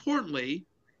more importantly,"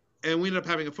 and we ended up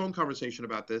having a phone conversation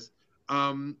about this,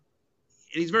 and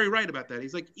he's very right about that.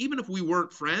 He's like, "Even if we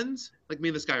weren't friends, like me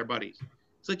and this guy are buddies.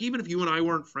 It's like, even if you and I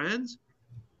weren't friends,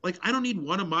 like, I don't need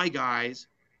one of my guys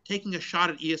taking a shot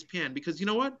at ESPN, because you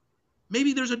know what?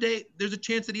 Maybe there's a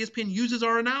chance that ESPN uses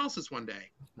our analysis one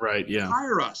day. Right. Yeah.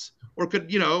 Hire us, or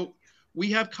could,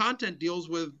 we have content deals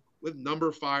with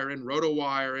Numberfire and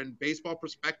Rotowire and Baseball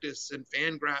Prospectus and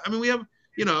Fangraph. I mean, we have,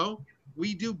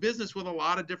 we do business with a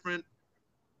lot of different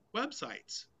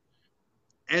websites."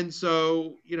 And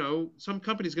so, some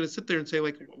company's going to sit there and say,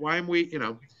 like, "Why am we,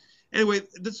 anyway,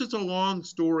 this is a long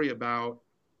story about,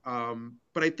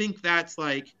 but I think that's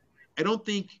like, I don't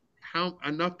think how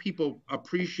enough people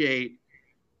appreciate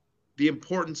the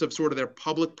importance of sort of their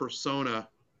public persona,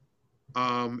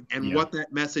 and what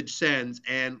that message sends.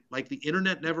 And like, the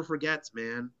internet never forgets,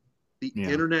 man. The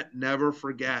internet never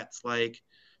forgets. Like,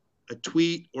 a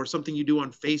tweet or something you do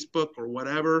on Facebook or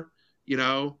whatever,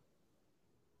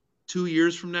 2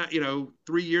 years from now,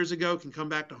 3 years ago, can come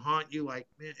back to haunt you. Like,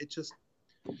 man, it's just,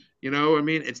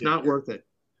 it's not worth it.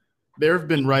 There have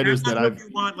been writers that I've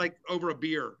want, like, over a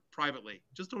beer privately.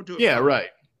 Just don't do it. Yeah, right.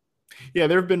 Yeah,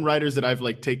 there have been writers that I've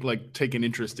taken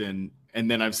interest in, and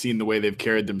then I've seen the way they've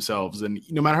carried themselves, and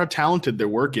no matter how talented their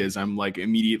work is, I'm like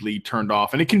immediately turned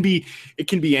off. And it can be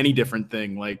any different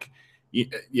thing. Like,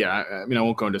 yeah, I mean, I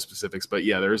won't go into specifics, but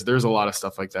yeah, there's a lot of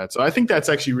stuff like that. So I think that's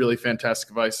actually really fantastic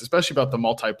advice, especially about the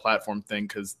multi-platform thing,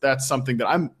 because that's something that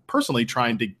I'm personally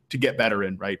trying to get better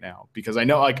in right now, because I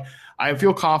know, like, I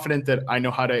feel confident that I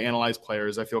know how to analyze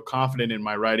players. I feel confident in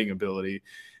my writing ability,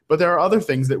 but there are other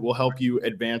things that will help you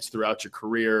advance throughout your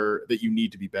career that you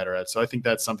need to be better at. So I think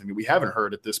that's something that we haven't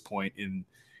heard at this point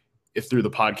if through the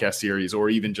podcast series, or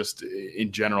even just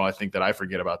in general. I think that I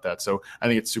forget about that. So I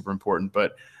think it's super important.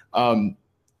 But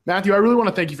Matthew, I really want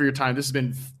to thank you for your time. This has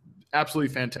been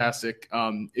absolutely fantastic.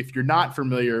 If you're not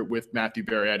familiar with Matthew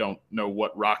Berry, I don't know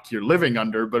what rock you're living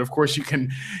under, but of course you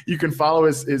can follow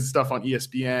his stuff on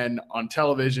ESPN, on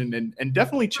television, and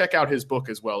definitely check out his book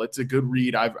as well. It's a good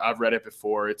read. I've read it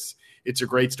before. It's a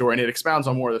great story, and it expounds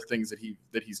on more of the things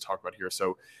that he's talked about here.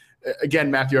 So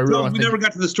again, Matthew, I really want to we never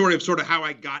got to the story of sort of how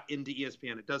I got into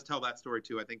ESPN. It does tell that story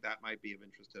too. I think that might be of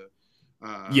interest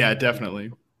to yeah,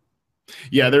 definitely.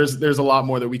 Yeah, there's a lot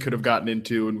more that we could have gotten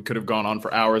into and could have gone on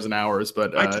for hours and hours.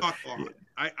 But I talk long.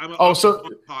 I'm a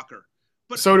talker.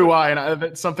 But so do I, and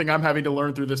that's something I'm having to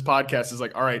learn through this podcast. Is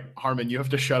like, all right, Harmon, you have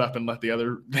to shut up and they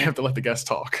have to let the guests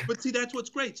talk. But see, that's what's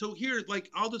great. So here, like,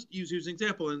 I'll just use you as an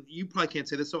example, and you probably can't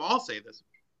say this, so I'll say this.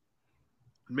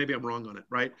 Maybe I'm wrong on it,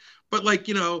 right? But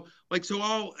so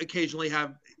I'll occasionally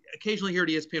here at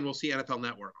ESPN we'll see NFL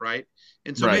Network, right?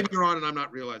 And so maybe you're on and I'm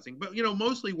not realizing. But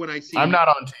mostly when I see, I'm not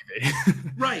on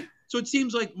TV. Right. So it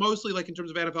seems like mostly, like, in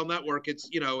terms of NFL Network, it's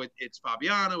it's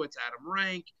Fabiano, it's Adam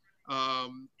Rank,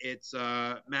 it's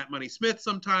Matt Money Smith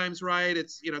sometimes, right?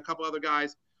 It's a couple other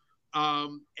guys.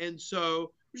 And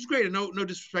so, which is great. And no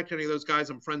disrespect to any of those guys.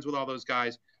 I'm friends with all those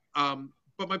guys.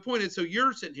 But my point is, so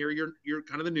you're sitting here, you're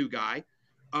kind of the new guy.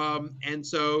 And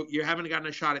so you haven't gotten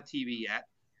a shot at TV yet.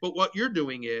 But what you're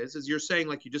doing is you're saying,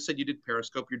 like you just said, you did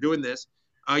Periscope, you're doing this,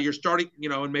 you're starting,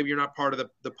 and maybe you're not part of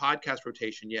the podcast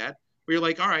rotation yet, but you're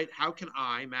like, all right, how can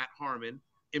I, Matt Harmon,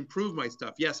 improve my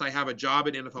stuff? Yes, I have a job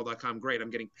at NFL.com. Great.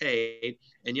 I'm getting paid.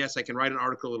 And yes, I can write an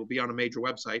article. It'll be on a major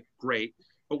website. Great.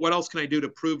 But what else can I do to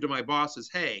prove to my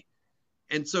bosses, hey?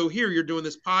 And so here you're doing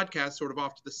this podcast sort of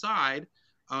off to the side,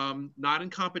 not in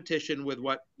competition with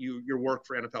what your work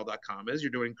for NFL.com is.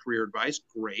 You're doing career advice.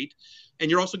 Great. And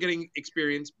you're also getting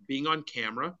experience being on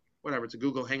camera, whatever. It's a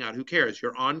Google Hangout. Who cares?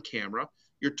 You're on camera.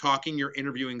 You're talking, you're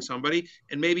interviewing somebody.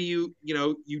 And maybe you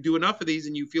do enough of these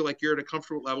and you feel like you're at a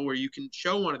comfortable level where you can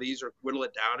show one of these or whittle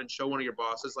it down and show one of your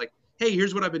bosses, like, hey,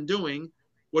 here's what I've been doing.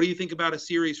 What do you think about a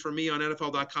series for me on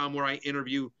NFL.com where I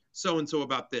interview so-and-so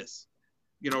about this?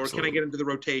 Or can I get into the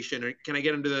rotation, or can I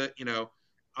get into the,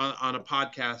 on a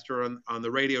podcast or on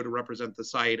the radio to represent the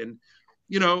site? And,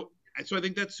 so I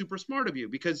think that's super smart of you,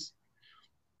 because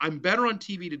I'm better on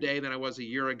TV today than I was a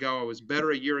year ago. I was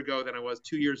better a year ago than I was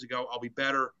 2 years ago. I'll be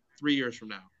better 3 years from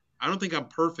now. I don't think I'm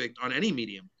perfect on any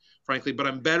medium, frankly, but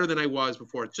I'm better than I was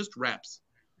before. It's just reps.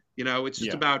 It's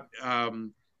just about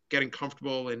getting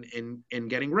comfortable and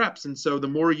getting reps. And so the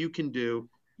more you can do,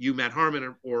 you, Matt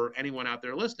Harmon, or anyone out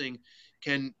there listening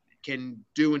can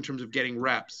do in terms of getting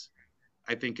reps,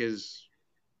 I think is,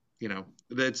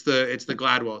 it's the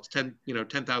Gladwell. It's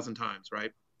 10,000 times,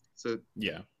 right? So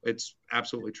it's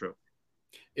absolutely true.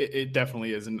 It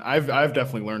definitely is. And I've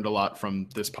definitely learned a lot from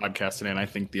this podcast today, and I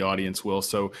think the audience will.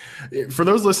 So for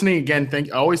those listening, again,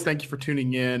 always thank you for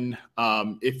tuning in.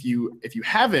 If you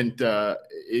haven't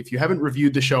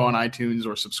reviewed the show on iTunes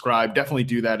or subscribed, definitely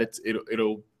do that.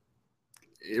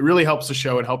 It really helps the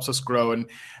show. It helps us grow, and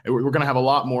we're going to have a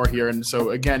lot more here. And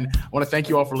so again, I want to thank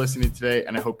you all for listening today,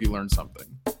 and I hope you learned something.